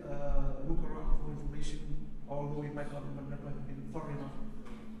did look around for information, although we might not have been thorough enough.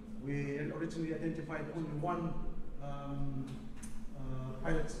 We originally identified only one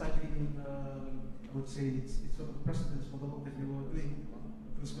pilot study in, I would say it's sort of precedence for the work that we were doing.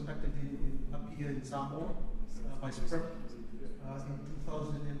 It was conducted up here in Samoa by SPREP in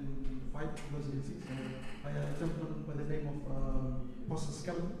 2005, 2006, by a gentleman by the name of Poster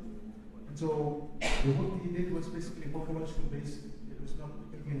Skeleton. And so the work he did was basically morphological based, it was not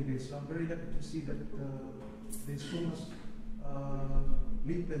eDNA based. So I'm very happy to see that there's so much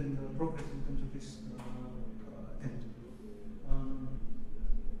leap and progress in terms of this end.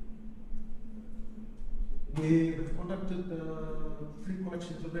 We have conducted 3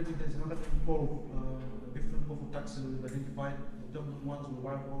 collections already. There's another 12 different morphotaxa we've identified. The dominant ones were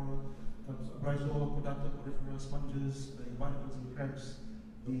wild borer, Bryozoa, Podata, Porifera, sponges, the barnacles and crabs,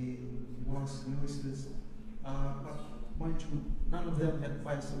 the mollusks and oysters. But mind you, none of them had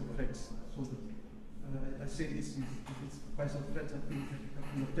biocell threads. So I say this is biocell threads, I think,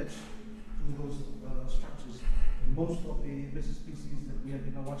 have been attached to those structures. And most of the invasive species that we have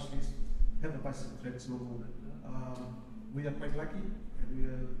in our watch list have a bicycle thread, so we are quite lucky, and we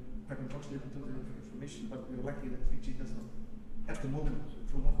are quite unfortunate in terms of information, but we are lucky that Fiji does not, at the moment,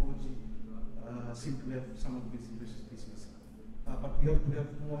 through morphology, seem to have some of these invasive species. But we hope to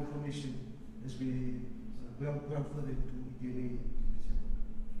have more information as we go further into eDNA.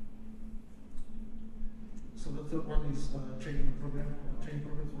 So the third one is training program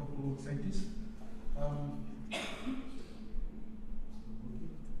for local scientists.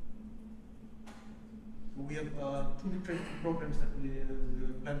 We have 2 training programs that we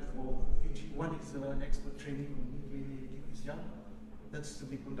planned for Fiji. One is an expert training on eDNA qPCR. That's to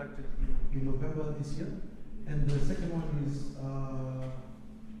be conducted in November this year. And the second one is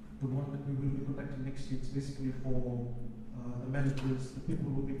the one that we will be conducting next year. It's basically for the managers, the people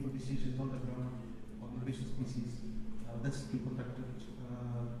who make decisions on the ground on invasive species. That's to be conducted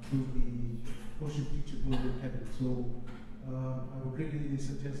through the Ocean Teachable Cabin. So I would really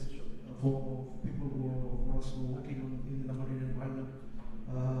suggest for people who are also working in the marine environment,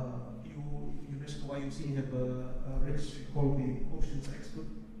 UNESCO IUC have a registry called the Oceans Expert.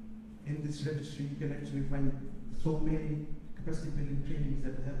 In this registry, you can actually find so many capacity building trainings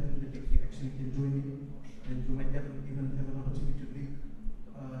that happen that you actually can join in, and you might even have an opportunity to link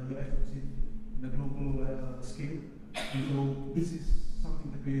your efforts in a global scale. And so this is something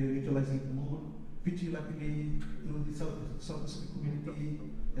that we are utilizing at the moment. Fiji, luckily, through the South Pacific community,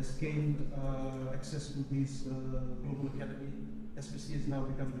 has gained access to this global academy. SPC has now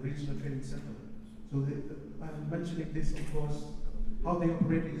become the regional training center. So I'm mentioning this because how they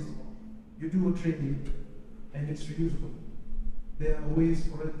operate is you do a training and it's reusable. There are ways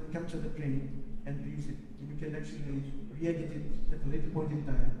for it to capture the training and reuse it. You can actually re-edit it at a later point in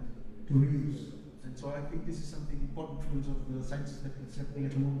time to reuse. And so I think this is something important in terms of the sciences that is happening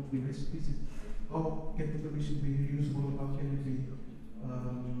at the moment with invasive species. How can information be reusable? How can it be?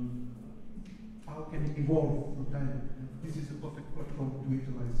 How can it evolve through time? And this is the perfect platform to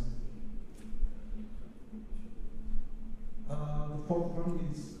utilize. The fourth one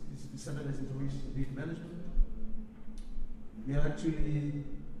is decentralized information and data management. We are actually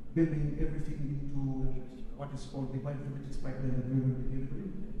building everything into what is called the bioinformatics pipeline that we will be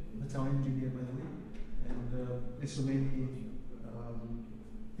delivering. That's our engineer, by the way. And there's so many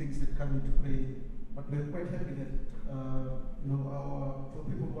things that come into play. But we're quite happy that for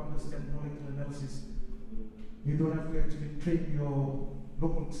people who understand molecular analysis, you don't have to actually train your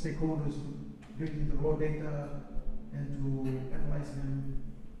local stakeholders to bring in the raw data and to analyze them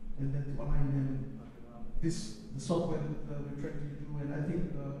and then to align them. The software that we're trying to do, and I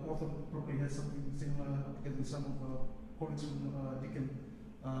think author probably has something similar together with some of our colleagues from Deakin,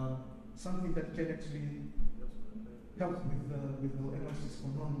 something that can actually help with the analysis for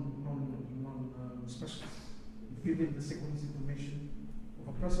non-specialists. You fill in the sequence information of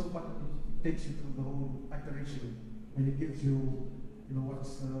a person, but it takes you through the whole iteration, and it gives you,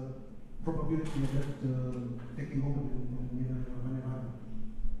 what's the probability of that taking over in an environment.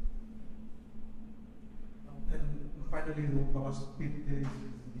 And finally, the last bit is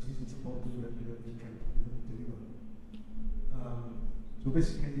decision support that we are trying to deliver. So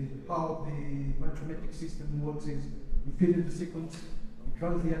basically, how the bioinformatics system works is you fill in the sequence, it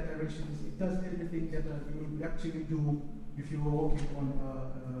runs the iterations, it does everything that you would actually do if you were working on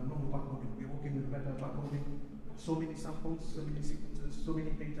normal barcoding. We're working with better barcoding, so many samples, so many sequences, so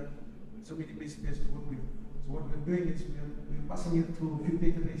many data, so many base pairs to work with. So what we're doing is we're passing it through a few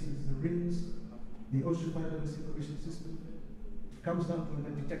databases, the RINS, the Ocean Biodiversity Information System. It comes down to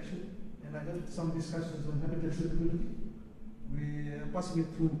a detection, and I had some discussions on habitat suitability. We're passing it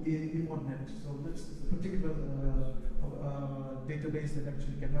through eModNet, so that's a particular database that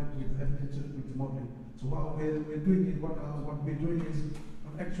actually can help with habitat suitability modeling. So while we're doing it, what we're doing is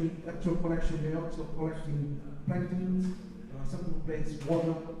an actual collection. We're also collecting plankton, sample plates,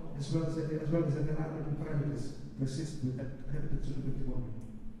 water, as well as environmental parameters to assist with that habitat suitability modeling.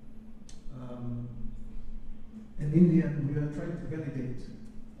 And in the end, we are trying to validate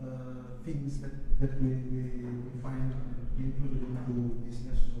things that we find included into this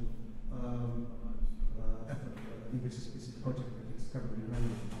national effort, invasive species project that is currently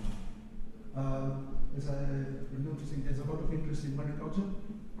running. As I've been noticing, there's a lot of interest in mariculture.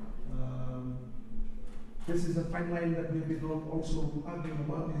 This is a fine line that we've been also arguing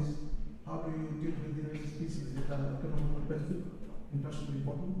about, is how do you deal with the invasive species that are economic benefit, industrially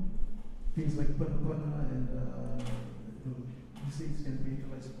important. Things like perna and these things can be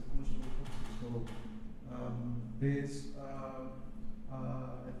utilized for commercial purposes. So there's,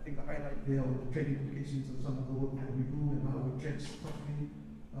 I think, a highlight there on the trade implications of some of the work that we do and how we trade properly.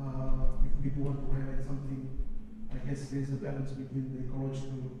 If we do want to highlight something, I guess there's a balance between the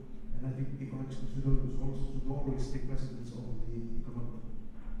ecological, and I think the ecological should always take precedence over the economic.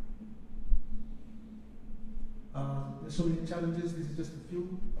 There's so many challenges. This is just a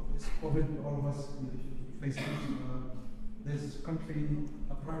few of this COVID. All of us face it. There's country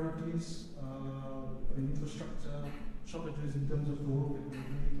priorities, infrastructure, shortages in terms of the work that we're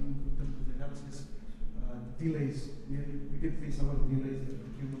doing, in terms of the analysis, delays. We did face a lot of delays in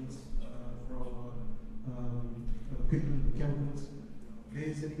procurements for our equipment and chemicals.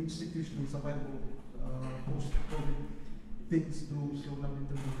 There's an institutional survival post-COVID. Things do slow down in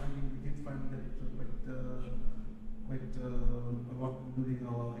terms of funding. We did find that quite a lot during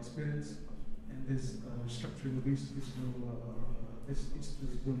our experience, and there's structuring of institutional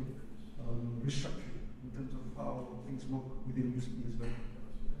restructuring in terms of how things work within UCP as well.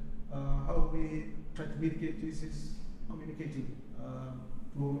 How we try to mitigate this is communicating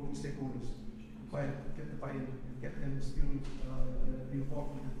to local stakeholders, get the buy-in, and get them still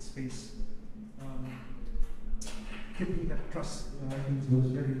involved in that space. Keeping that trust, I think,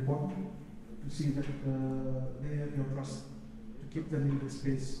 was very important. To see that they have your trust, to keep them in the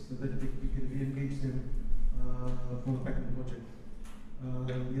space so that we can re-engage them for the back-end project.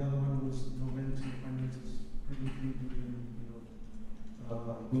 The other one was managing finances,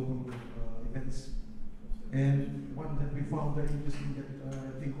 global events. And one that we found very interesting that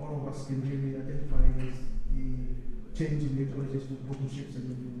I think all of us can really identify is the change in the utilization of local ships and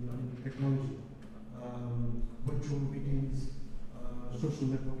technology. Virtual meetings,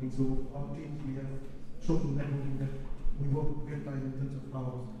 social networking. So our teams, we have social networking that we work real time in terms of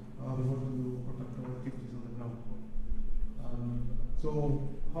how we want to conduct our activities on the ground. So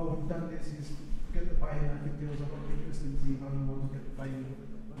how we've done this is to get the buy-in. I think there was a lot of interest in seeing how we want to get the buy-in.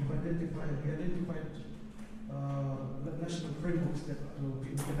 We identified frameworks that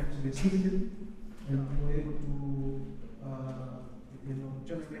we can actually simulate, and we're able to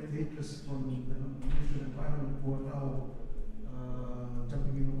generate interest from the natural environment who are now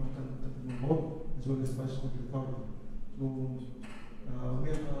jumping in on board, as well as biosecurity authority. So we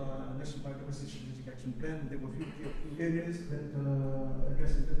have a national biodiversity strategic action plan. There were a few areas that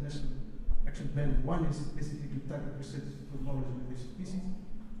address the national action plan. One is basically to target research for knowledge of invasive species.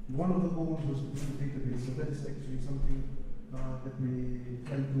 And one of the goals was to build a database. So that is actually something that we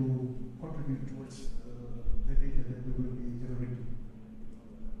try to contribute towards the data that we will be generating.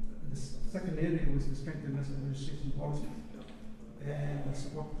 The second area was to strengthen national administration policy and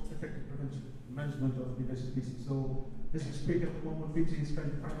support effective prevention management of invasive species. So as we speak at the moment, Fiji is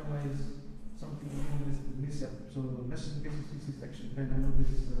trying to finalize something known as the NISEP. So National Invasive Species Action Plan, I know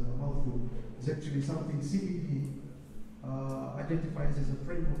this is a mouthful, is actually something CBD identifies as a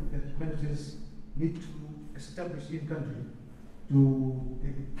framework that managers need to establish in country to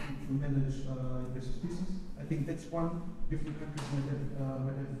manage invasive species. I think that's one. Different countries might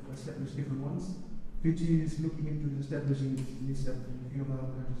have established different ones. Fiji is looking into establishing NISEP in a few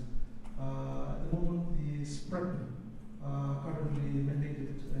other countries. At the moment, the SPREP currently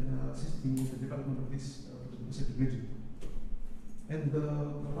mandated and assisting in the development of this Pacific region. And the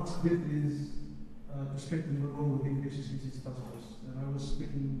last bit is to strengthen the role of the invasive species task force. And I was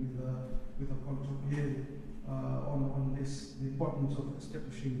speaking with a colleague from here on this, the importance of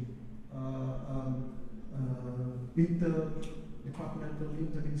establishing interdepartmental,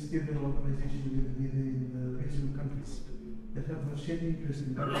 interministerial organization within the regional countries that have a shared interest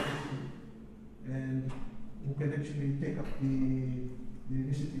in biodiversity and who can actually take up the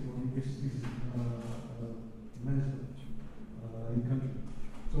initiative of invasive species management in country.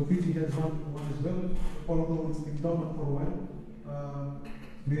 So Fiji has one as well, although it's been dormant for a while.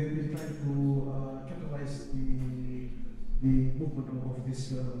 We have been trying to catalyze the movement of this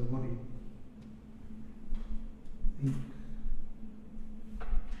body.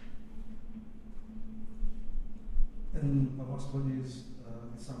 And the last one is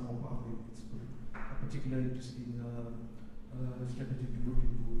some of it's a particularly interesting strategy to look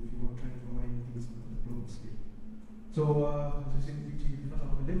into if you are trying to align things on the global scale. So, as I said, Fiji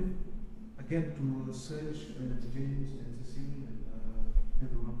again to Serge and James and Cecile and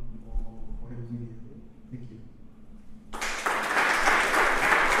everyone for having me here. Thank you.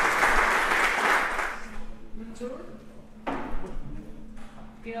 Bonjour.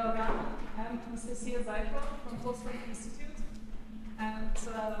 I'm Cecile from Polynesia Institute, and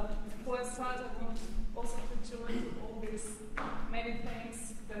before I start, I want also to join all these many thanks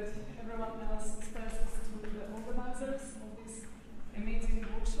that everyone else expresses to the organizers of this amazing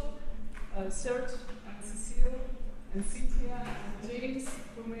workshop, Serge and Cecile and Cynthia and James,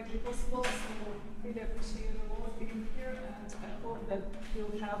 who made it possible. So really appreciate a lot being here, and I hope that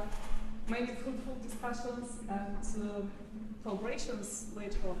we'll have many fruitful discussions and collaborations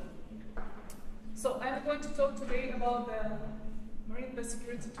later on. So I'm going to talk today about the Marine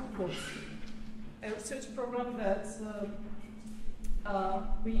Biosecurity Toolbox, a research program that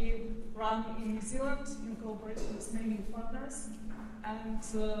we run in New Zealand in cooperation with many partners. And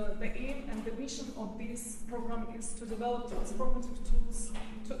the aim and the mission of this program is to develop transformative tools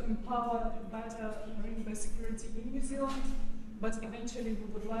to empower better marine biosecurity in New Zealand, but eventually we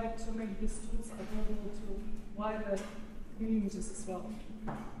would like to make these tools available to wider communities as well.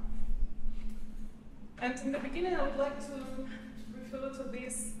 And in the beginning, I would like to refer to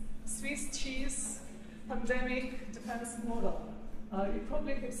this Swiss cheese pandemic defense model. You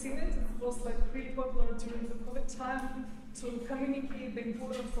probably have seen it. It was really popular during the COVID time to communicate the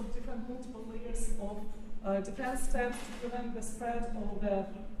importance of different multiple layers of defense steps to prevent the spread of the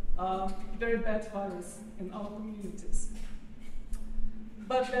very bad virus in our communities.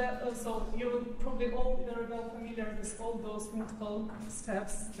 But so you're probably all very well familiar with all those multiple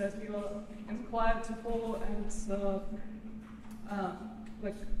steps that we are required to follow and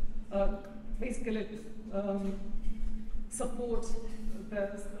basically support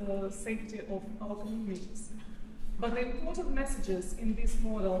the safety of our communities. But the important messages in this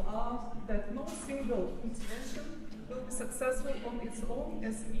model are that no single intervention will be successful on its own,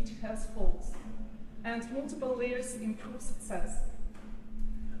 as each has faults, and multiple layers improve success.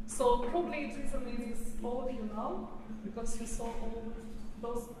 So probably it resonates all of you now, because you saw all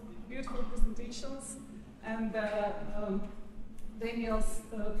those beautiful presentations, and Daniel's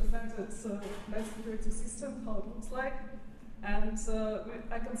presented biosecurity system, how it looks like, and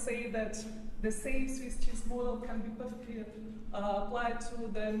I can say that the same Swiss cheese model can be perfectly applied to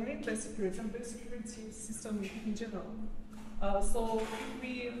the marine biosecurity and biosecurity system in general. So if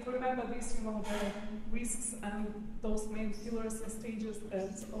we remember this, you know, the risks and those main pillars and stages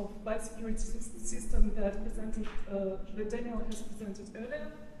of biosecurity system that presented, that Daniel has presented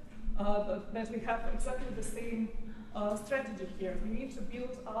earlier, that we have exactly the same strategy here. We need to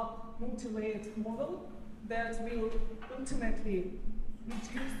build up multi-layered model that will ultimately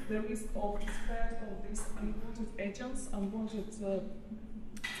reduce the risk of spread of these unwanted agents, unwanted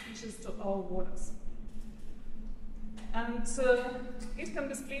species to our waters. And it can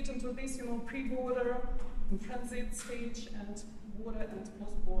be split into this, you know, pre-border, transit stage, and border and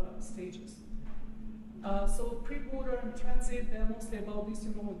post-border stages. So pre-border and transit, they're mostly about this,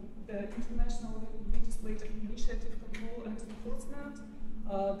 you know, the international legislative initiative control and enforcement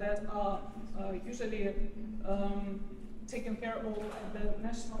that are usually taken care of at the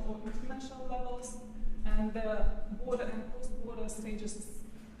national or international levels, and the border and post-border stages,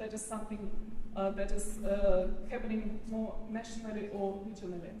 that is something that is happening more nationally or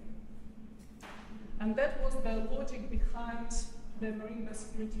regionally. And that was the logic behind the Marine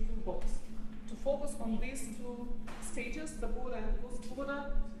Biosecurity Toolbox, to focus on these two stages, the border and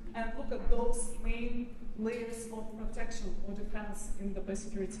post-border, and look at those main layers of protection or defense in the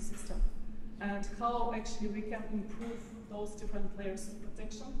biosecurity system, and how actually we can improve those different layers of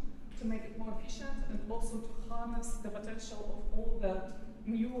protection to make it more efficient and also to harness the potential of all the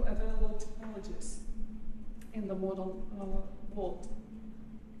new available technologies in the modern world.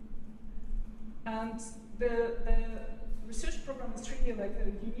 And the research program is really like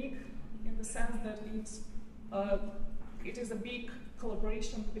unique in the sense that it is a big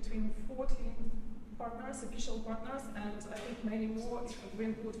collaboration between 14 partners, official partners, and I think many more. We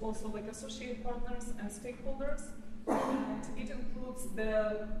include also like associate partners and stakeholders. And it includes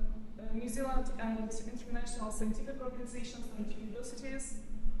the New Zealand and international scientific organizations and universities,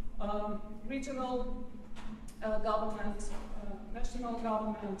 regional government, national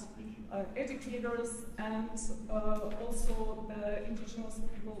government, educators, and also the indigenous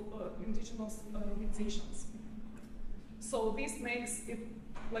people, indigenous organizations. So this makes it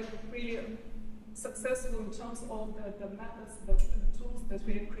like really successful in terms of the methods, the tools that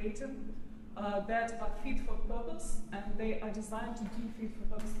we are creating that are fit for purpose, and they are designed to be fit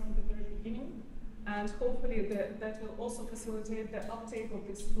for purpose from the very beginning. And hopefully that will also facilitate the uptake of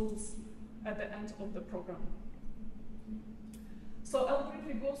these tools at the end of the program. So I'll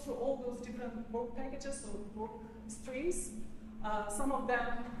briefly go through all those different work packages or work streams. Some of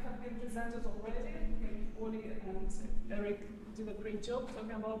them have been presented already. Oli and Eric did a great job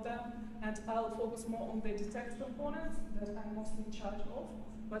talking about them, and I'll focus more on the detect component that I'm mostly in charge of,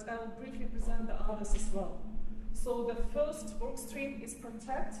 but I'll briefly present the others as well. So the first work stream is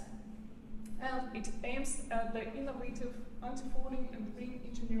protect, and it aims at the innovative anti-fouling and green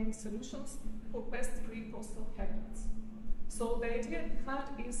engineering solutions for pest-free coastal habitats. So the idea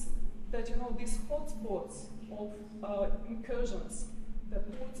behind is that, you know, these hotspots of incursions, the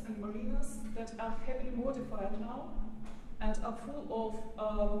ports and marinas that are heavily modified now and are full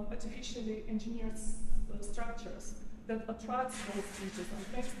of artificially engineered structures that attracts those species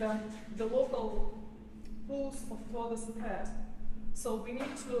and makes them the local pools of further spread. So we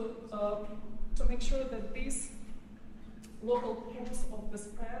need to make sure that these local pools of the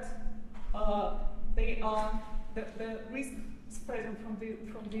spread, they are the risk spreading from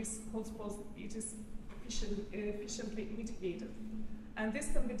these hotspots, it is efficiently mitigated. And this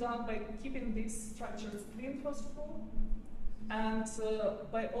can be done by keeping these structures clean, first of all, and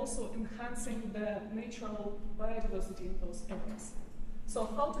by also enhancing the natural biodiversity in those areas. So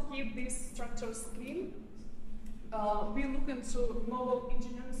how to keep these structures clean? We look into novel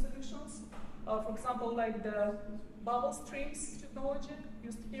engineering solutions, for example, like the bubble streams technology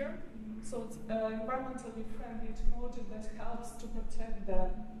used here. So it's environmentally friendly technology that helps to protect the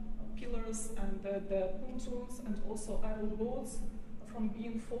pillars and the pontoons and also idle boats from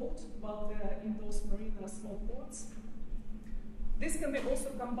being faulted while they're in those marinas or ports. This can be also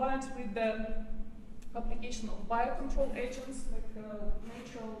combined with the application of biocontrol agents like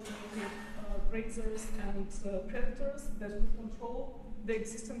natural grazers and predators that would control the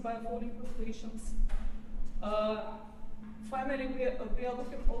existing biofouling populations. Finally, we are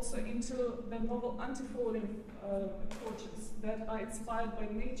looking also into the novel anti-fouling approaches that are inspired by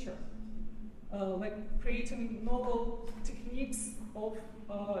nature, like creating novel techniques of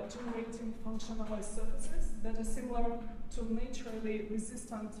generating functionalized surfaces that are similar to naturally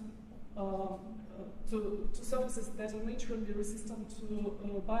resistant, to surfaces that are naturally resistant to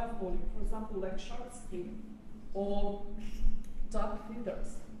biofouling, for example, like shark skin or dark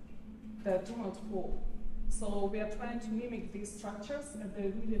feathers that do not fall. So we are trying to mimic these structures at the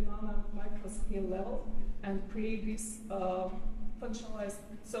really nano-micro scale level and create these functionalized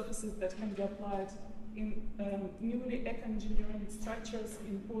surfaces that can be applied in newly eco-engineering structures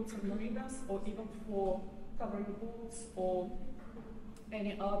in ports and marinas, or even for covering boats or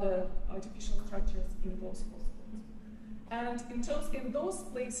any other artificial structures in those hotspots. And in those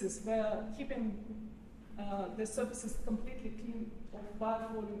places where keeping the surfaces completely clean of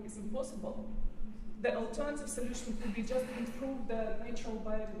biofouling is impossible, the alternative solution could be just improve the natural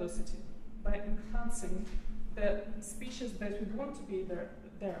biodiversity by enhancing the species that we want to be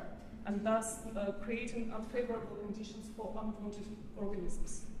there and thus creating unfavorable conditions for unwanted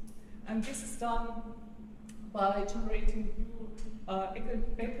organisms. And this is done by generating new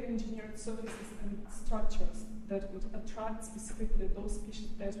eco-engineered surfaces and structures that would attract specifically those species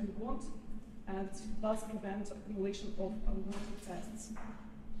that we want and thus prevent accumulation of unwanted pests.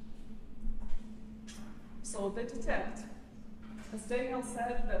 So they detect, as Daniel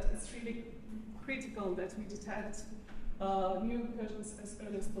said, that it's really critical that we detect new incursions as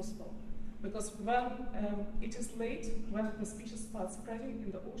early as possible. Because when it is late, when the species starts spreading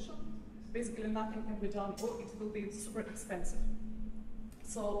in the ocean, basically nothing can be done, or it will be super expensive.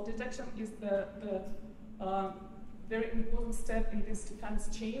 So detection is the very important step in this defense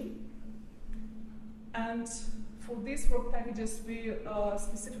chain. And for these work packages, we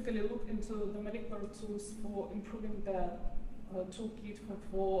specifically look into the molecular tools for improving the toolkit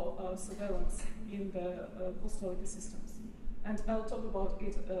for surveillance in the coastal ecosystems. And I'll talk about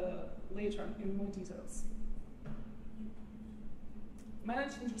it later in more details.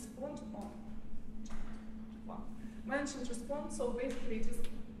 Manage and respond. Manage and respond, so basically it is,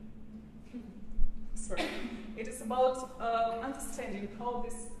 it is about understanding how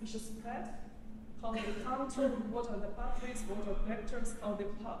this species spread, how they come to, what are the pathways, what are vectors, how they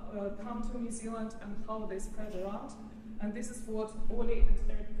come to New Zealand, and how they spread around. And this is what Oli and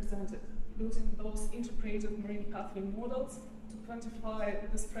Eric presented, using those integrated marine pathway models to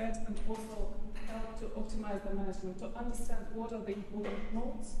quantify the spread and also help to optimize the management, to understand what are the important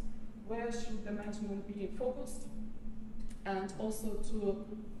nodes, where should the management be focused, and also to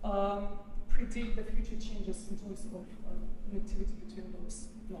predict the future changes in terms of connectivity between those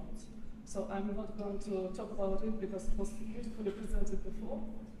nodes. So I'm not going to talk about it because it was beautifully presented before.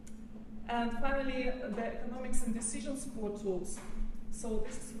 And finally, the economics and decision support tools. So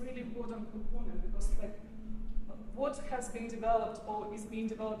this is a really important component because like what has been developed or is being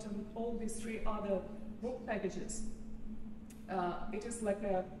developed in all these three other work packages, it is like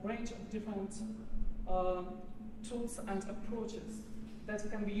a range of different tools and approaches that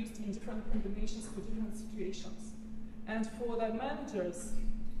can be used in different combinations for different situations. And for the managers,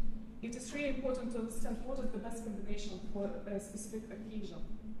 it is really important to understand what is the best combination for a specific occasion.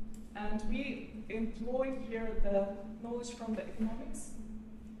 And we employ here the knowledge from the economics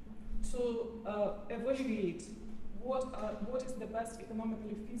to evaluate what is the best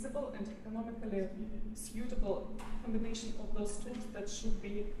economically feasible and economically suitable combination of those tools that should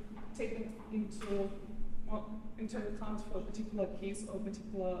be taken into account for a particular case or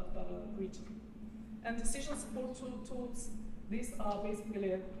particular region. And decision support tools, these are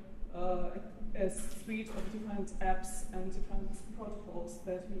basically a suite of different apps and different protocols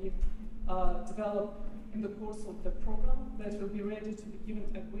that we develop in the course of the program that will be ready to be given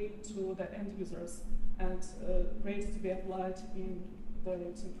away to the end users and ready to be applied in the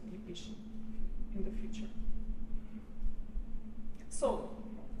routine application in the future. So,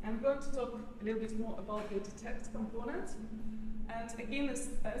 I'm going to talk a little bit more about the detect component. And again, as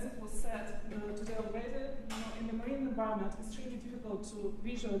it was said today already, in the marine environment, it's really difficult to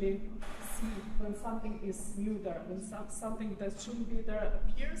visually see when something is new there, when something that shouldn't be there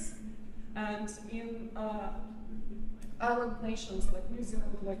appears. And in island nations like New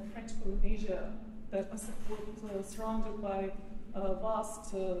Zealand, like French Polynesia, that are surrounded by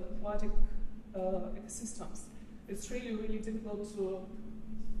vast aquatic ecosystems, it's really, really difficult to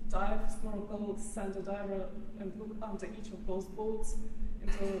dive, snorkel, send a diver, and look under each of those boats,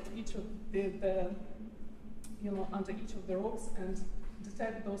 into each of under each of the rocks, and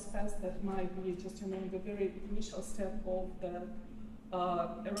detect those pests that might be just, the very initial step of the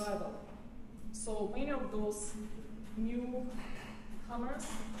arrival. So many of those newcomers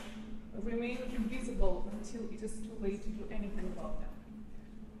remain invisible until it is too late to do anything about them.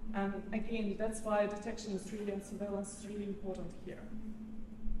 And again, that's why detection is really, and surveillance is really important here.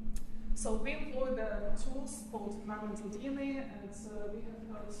 So we employ the tools called environmental DNA, and we have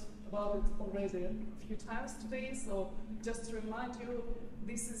heard about it already a few times today. So just to remind you,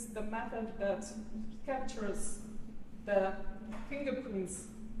 this is the method that captures the fingerprints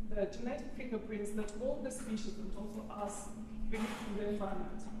the genetic fingerprints that all the species and also us leave in the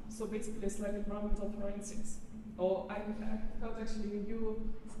environment. So basically it's like environmental forensics. Or I heard actually a new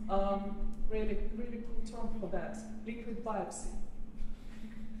really cool term for that, liquid biopsy.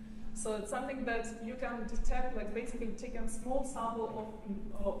 So it's something that you can detect, like basically take a small sample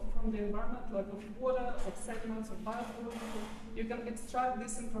of from the environment, like of water, of sediments, of biofluid. You can extract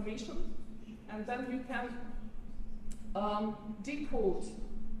this information, and then you can decode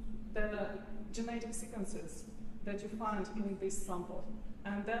the genetic sequences that you find in this sample,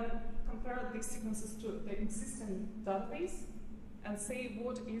 and then compare these sequences to the existing database and say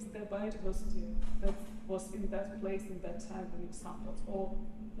what is the biodiversity that was in that place in that time when you sampled, or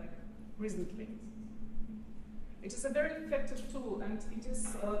like recently. It is a very effective tool, and it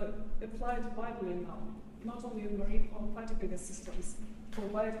is applied widely now, not only in marine or aquatic ecosystems for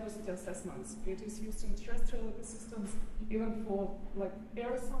biodiversity assessments. It is used in terrestrial ecosystems, even for like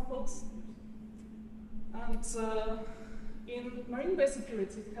air samples. And in marine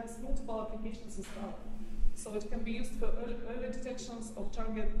biosecurity, it has multiple applications as well. So it can be used for early detections of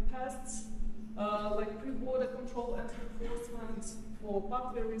target pests, like pre-border control and enforcement, for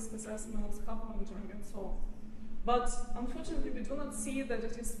pathway risk assessments, carp monitoring, and so on. But unfortunately, we do not see that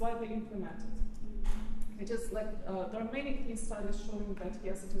it is widely implemented. It is like there are many case studies showing that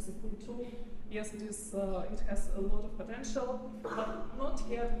yes, it is a cool tool. Yes, it is. It has a lot of potential, but not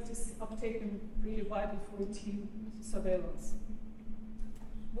yet it is uptaken really widely for routine surveillance.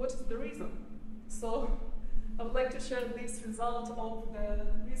 What is the reason? So I would like to share this result of the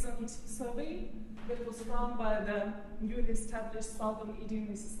recent survey that was run by the newly established Southern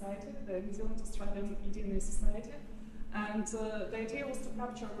eDNA Society, the New Zealand Australian eDNA Society. And the idea was to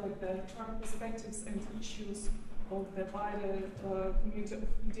capture like the current perspectives and issues of the wider community of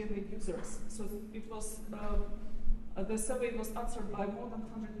eDNA users. So it was, the survey was answered by more than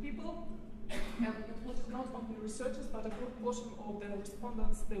 100 people, and it was not only researchers, but a good portion of the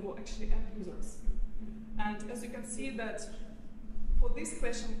respondents, they were actually end users. And as you can see that for this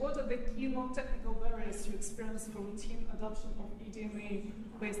question, what are the key non-technical barriers you experience for routine adoption of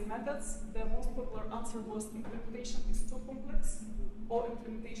eDNA-based methods? The most popular answer was implementation is too complex, or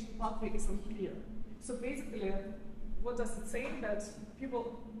implementation pathway is unclear. So basically, what does it say? That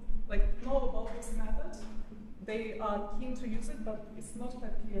people like know about this method, they are keen to use it, but it's not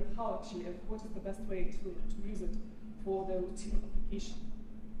quite clear how actually, and what is the best way to use it for the routine application.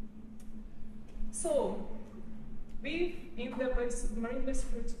 So, we, in the Marine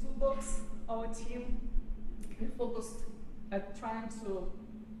Biosecurity Toolbox, our team, we focused at trying to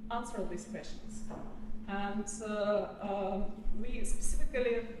answer these questions. And we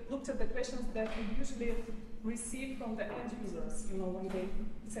specifically looked at the questions that we usually receive from the end users, you know, when they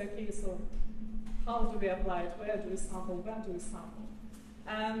say, okay, so how do we apply it, where do we sample, when do we sample?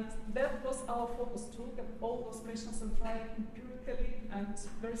 And that was our focus, to look at all those questions and try empirically and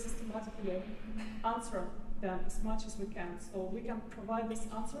very systematically answer them as much as we can. So we can provide these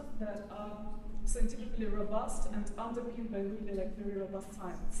answers that are scientifically robust and underpinned by really like very robust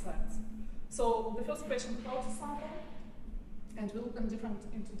science. So the first question, how to sample, and we look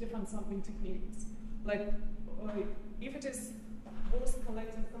into different sampling techniques. Like if it is both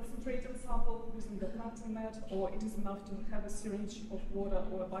collecting concentrated sample using the plankton net, or it is enough to have a syringe of water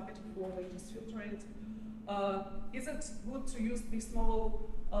or a bucket of water and just filter it. Is it good to use these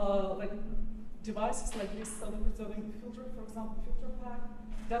novel like devices like this self-preserving filter, for example, filter pack?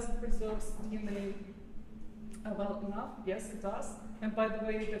 Does it preserve DNA well enough? Yes, it does. And by the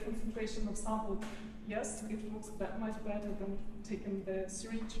way, the concentration of sample, yes, it works much better than taking the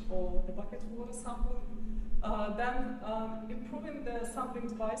syringe or the bucket of water sample. Then improving the sampling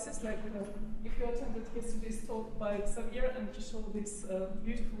devices, like if you attended yesterday's talk by Xavier, and he showed this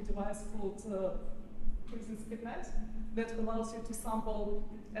beautiful device called Cruising Speednet that allows you to sample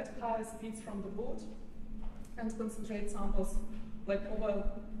at high speeds from the boat and concentrate samples like over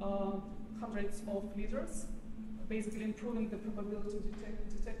hundreds of liters, basically improving the probability of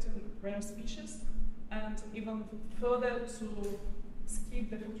detecting rare species, and even further to skip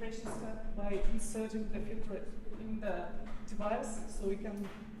the filtration step by inserting the filter in the device so we can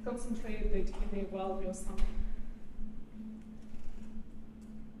concentrate the DNA while we are sampling.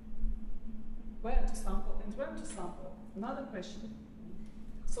 Where to sample and when to sample? Another question.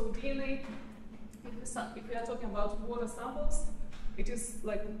 So DNA, if we are talking about water samples, it is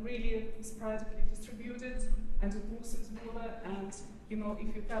like really sporadically distributed and it moves with water, and you know,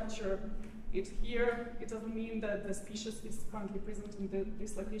 if you capture it here, it doesn't mean that the species is currently present in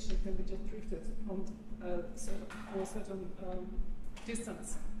this location. It can be just drifted from for a certain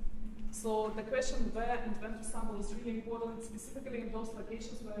distance. So the question where and when to sample is really important, specifically in those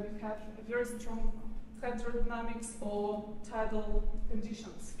locations where we have a very strong hydrodynamics or tidal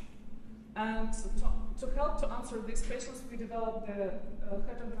conditions. And to help to answer these questions, we developed the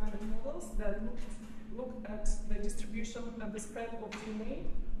hydrodynamic models that look at the distribution and the spread of DNA,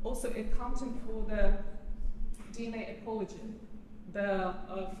 also accounting for the DNA ecology, the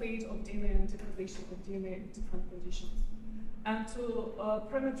fate of DNA and degradation of DNA in different conditions. And to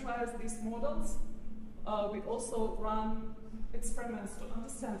parameterize these models, we also run experiments to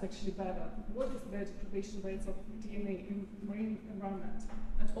understand actually better what is the degradation rates of DNA in marine environment,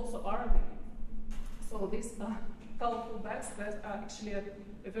 and also RNA. So these are colorful bags that are actually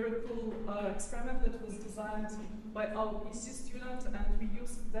a very cool experiment that was designed by our PhD student, and we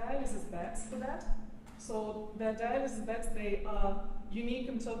use dialysis bags for that. So the dialysis bags, they are unique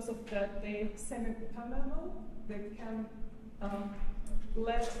in terms of that they are semi-permeable. They can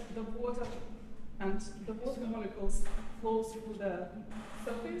let the water and the water molecules flow through the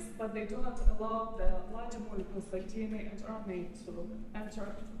surface, but they do not allow the larger molecules like DNA and RNA to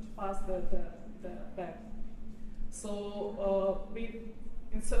enter past the bag. So we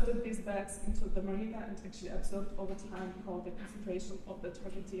inserted these bags into the marina and actually observed over time how the concentration of the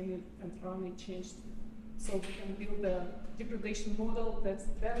target DNA and RNA changed. So we can build a degradation model that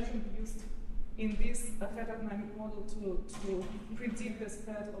then can be used in this hydrodynamic model to predict the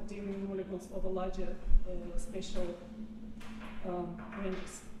spread of DNA molecules over larger spatial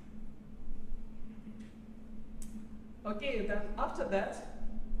ranges. Okay, then after that,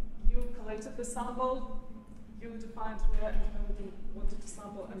 you collected the sample, you defined where and when you wanted to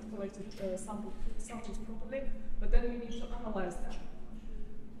sample and collected samples properly, but then we need to analyze them.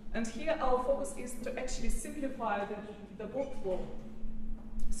 And here our focus is to actually simplify the workflow.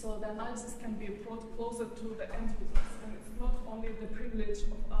 So the analysis can be brought closer to the end users, and it's not only the privilege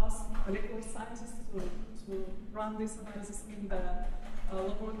of us molecular scientists to run this analysis in the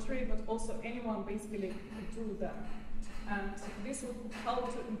laboratory, but also anyone basically can do that. And this would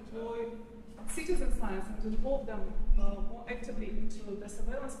help to employ citizen science and involve them more actively into the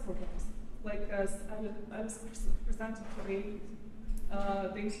surveillance programs. Like as I was presenting today,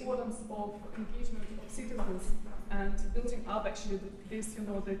 the importance of engagement of citizens and building up actually this,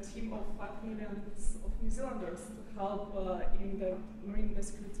 the team of 5 million of New Zealanders to help in the marine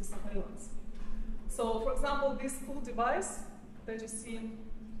biosecurity surveillance. So, for example, this cool device that you see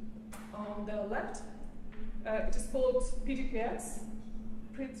on the left, it is called PDPX,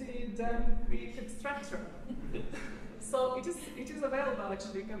 Pretty Damn Quick Extractor. So it is available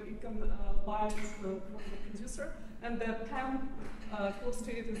actually. You can buy it from the producer, and the pen close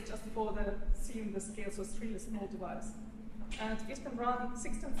to it is just for seeing the scale. So it's really a small device, and it can run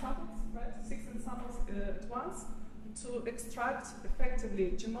 16 samples, right? 16 samples at once to extract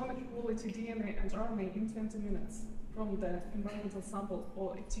effectively genomic quality DNA and RNA in 20 minutes from the environmental sample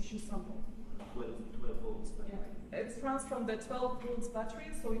or a tissue sample. 12 volts. Yeah, it runs from the 12 volts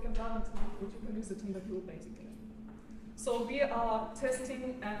battery, so you can run it in the field. You can use it in the field basically. So we are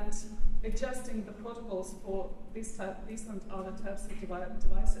testing and adjusting the protocols for these and other types of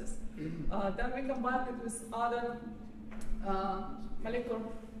devices. Then we combine it with other molecular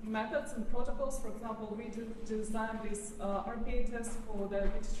methods and protocols. For example, we designed this RPA test for the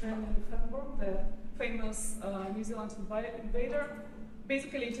Mediterranean flatworm, the famous New Zealand invader.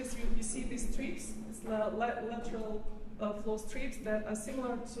 Basically, it is you see these strips, it's the lateral flow strips that are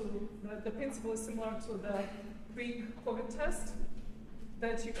similar to, the principle is similar to the Greek COVID test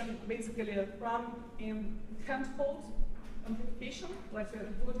that you can basically run in handhold amplification, like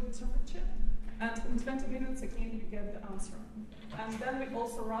a body temperature, and in 20 minutes again you get the answer. And then we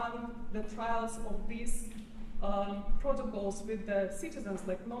also run the trials of these protocols with the citizens,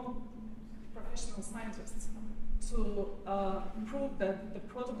 like non-professional scientists, to prove that the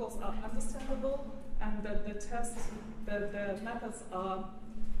protocols are understandable and that the methods are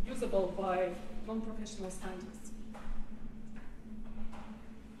usable by non-professional scientists.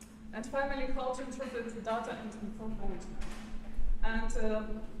 And finally, how to interpret the data and inform management. And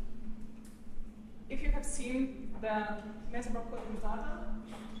if you have seen the meta-coding data,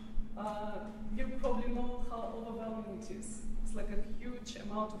 you probably know how overwhelming it is. It's like a huge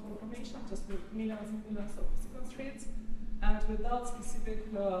amount of information, just with millions and millions of sequence reads, and without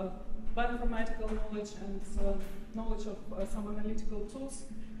specific bioinformatical knowledge and knowledge of some analytical tools,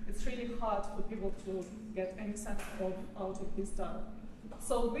 it's really hard for people to get any sense out of this data.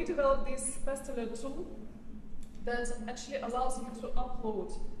 So we developed this Pestler tool that actually allows you to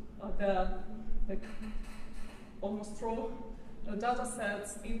upload the almost raw data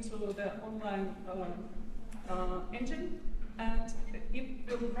sets into the online engine, and it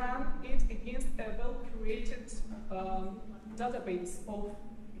will will run it against a well-curated database of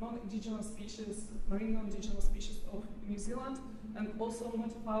non-indigenous species, marine non-indigenous species of New Zealand, and also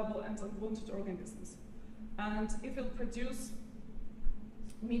notifiable and unwanted organisms. And it will produce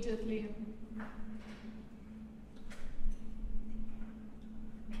immediately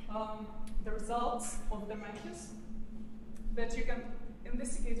the results of the matches that you can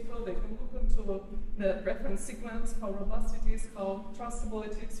investigate further. You can look into the reference sequence, how robust it is, how trustable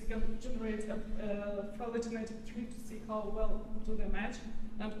it is. You can generate a phylogenetic tree to see how well do they match,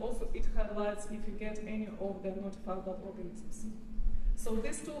 and also it highlights if you get any of the notifiable organisms. So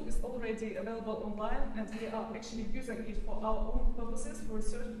this tool is already available online, and we are actually using it for our own purposes, for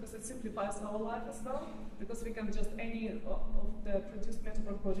research, because it simplifies our life as well, because we can just any of the produced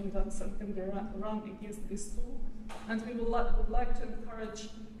metaphor coding data set can be run against this tool. And we would like to encourage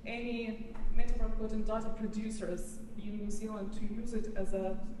any metaphor coding data producers in New Zealand to use it as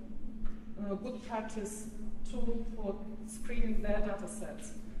a good practice tool for screening their data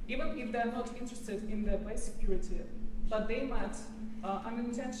sets. Even if they're not interested in the biosecurity, but they might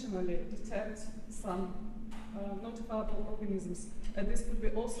unintentionally detect some notifiable organisms. And this could be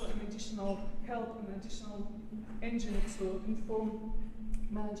also an additional help, an additional engine to inform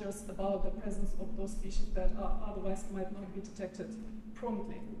managers about the presence of those species that otherwise might not be detected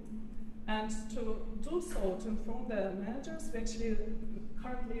promptly. And to do so, to inform the managers, we're actually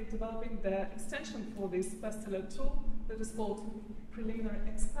currently developing the extension for this bestseller tool that is called Preliminary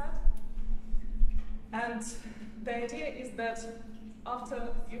Expert. And the idea is that after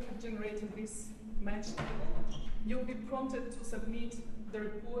you have generated this match table, you'll be prompted to submit the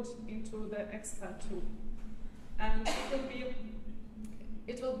report into the expert tool. And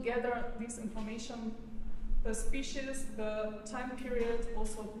it will gather this information, the species, the time period,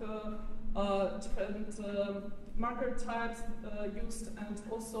 also the different marker types used, and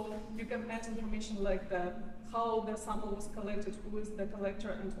also you can add information like how the sample was collected, who is the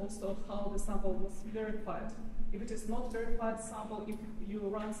collector, and also how the sample was verified. If it is not verified sample, if you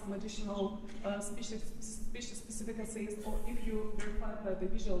run some additional species-specific assays, or if you verify by the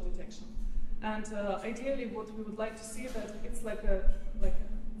visual detection. And ideally, what we would like to see that it's like a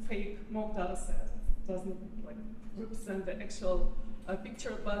fake mock data set. It doesn't represent the actual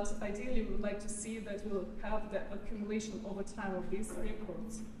picture, but ideally, we would like to see that we'll have the accumulation over time of these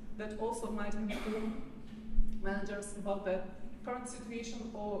records that also might inform managers about the current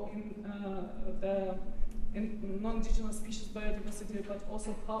situation or in non-indigenous species biodiversity, but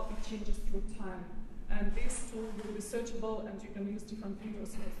also how it changes through time. And this tool will be searchable, and you can use different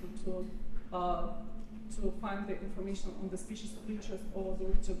fingers to find the information on the species of interest or the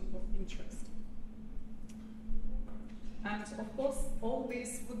region of interest. And of course, all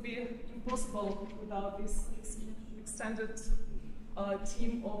this would be impossible without this extended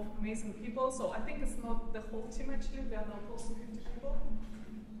team of amazing people. So I think it's not the whole team actually, we are now close to 50 people,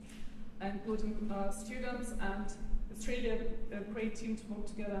 including students, and it's really a great team to work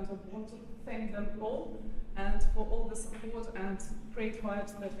together, and I want to thank them all and for all the support and great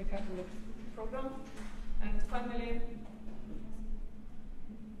vibes that we have in the program. And finally,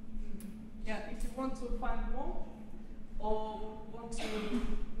 if you want to find more or want to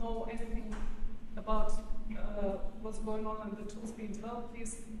know anything about what's going on and the tools being developed,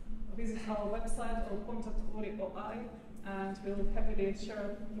 please visit our website or contact Aotearoa, and we'll happily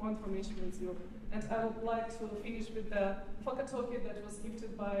share more information with you. And I would like to finish with the whakatauki that was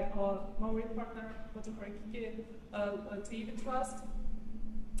gifted by our Moorea partner, Tahiti Trust.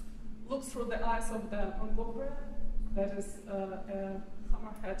 Look through the eyes of the Moorea, that is a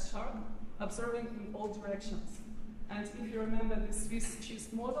hammerhead shark, observing in all directions. And if you remember the Swiss cheese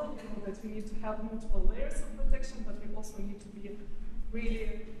model, you know that we need to have multiple layers of protection, but we also need to be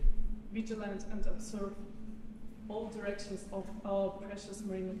really vigilant and observe all directions of our precious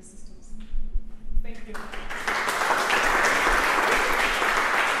marine ecosystems. Thank you.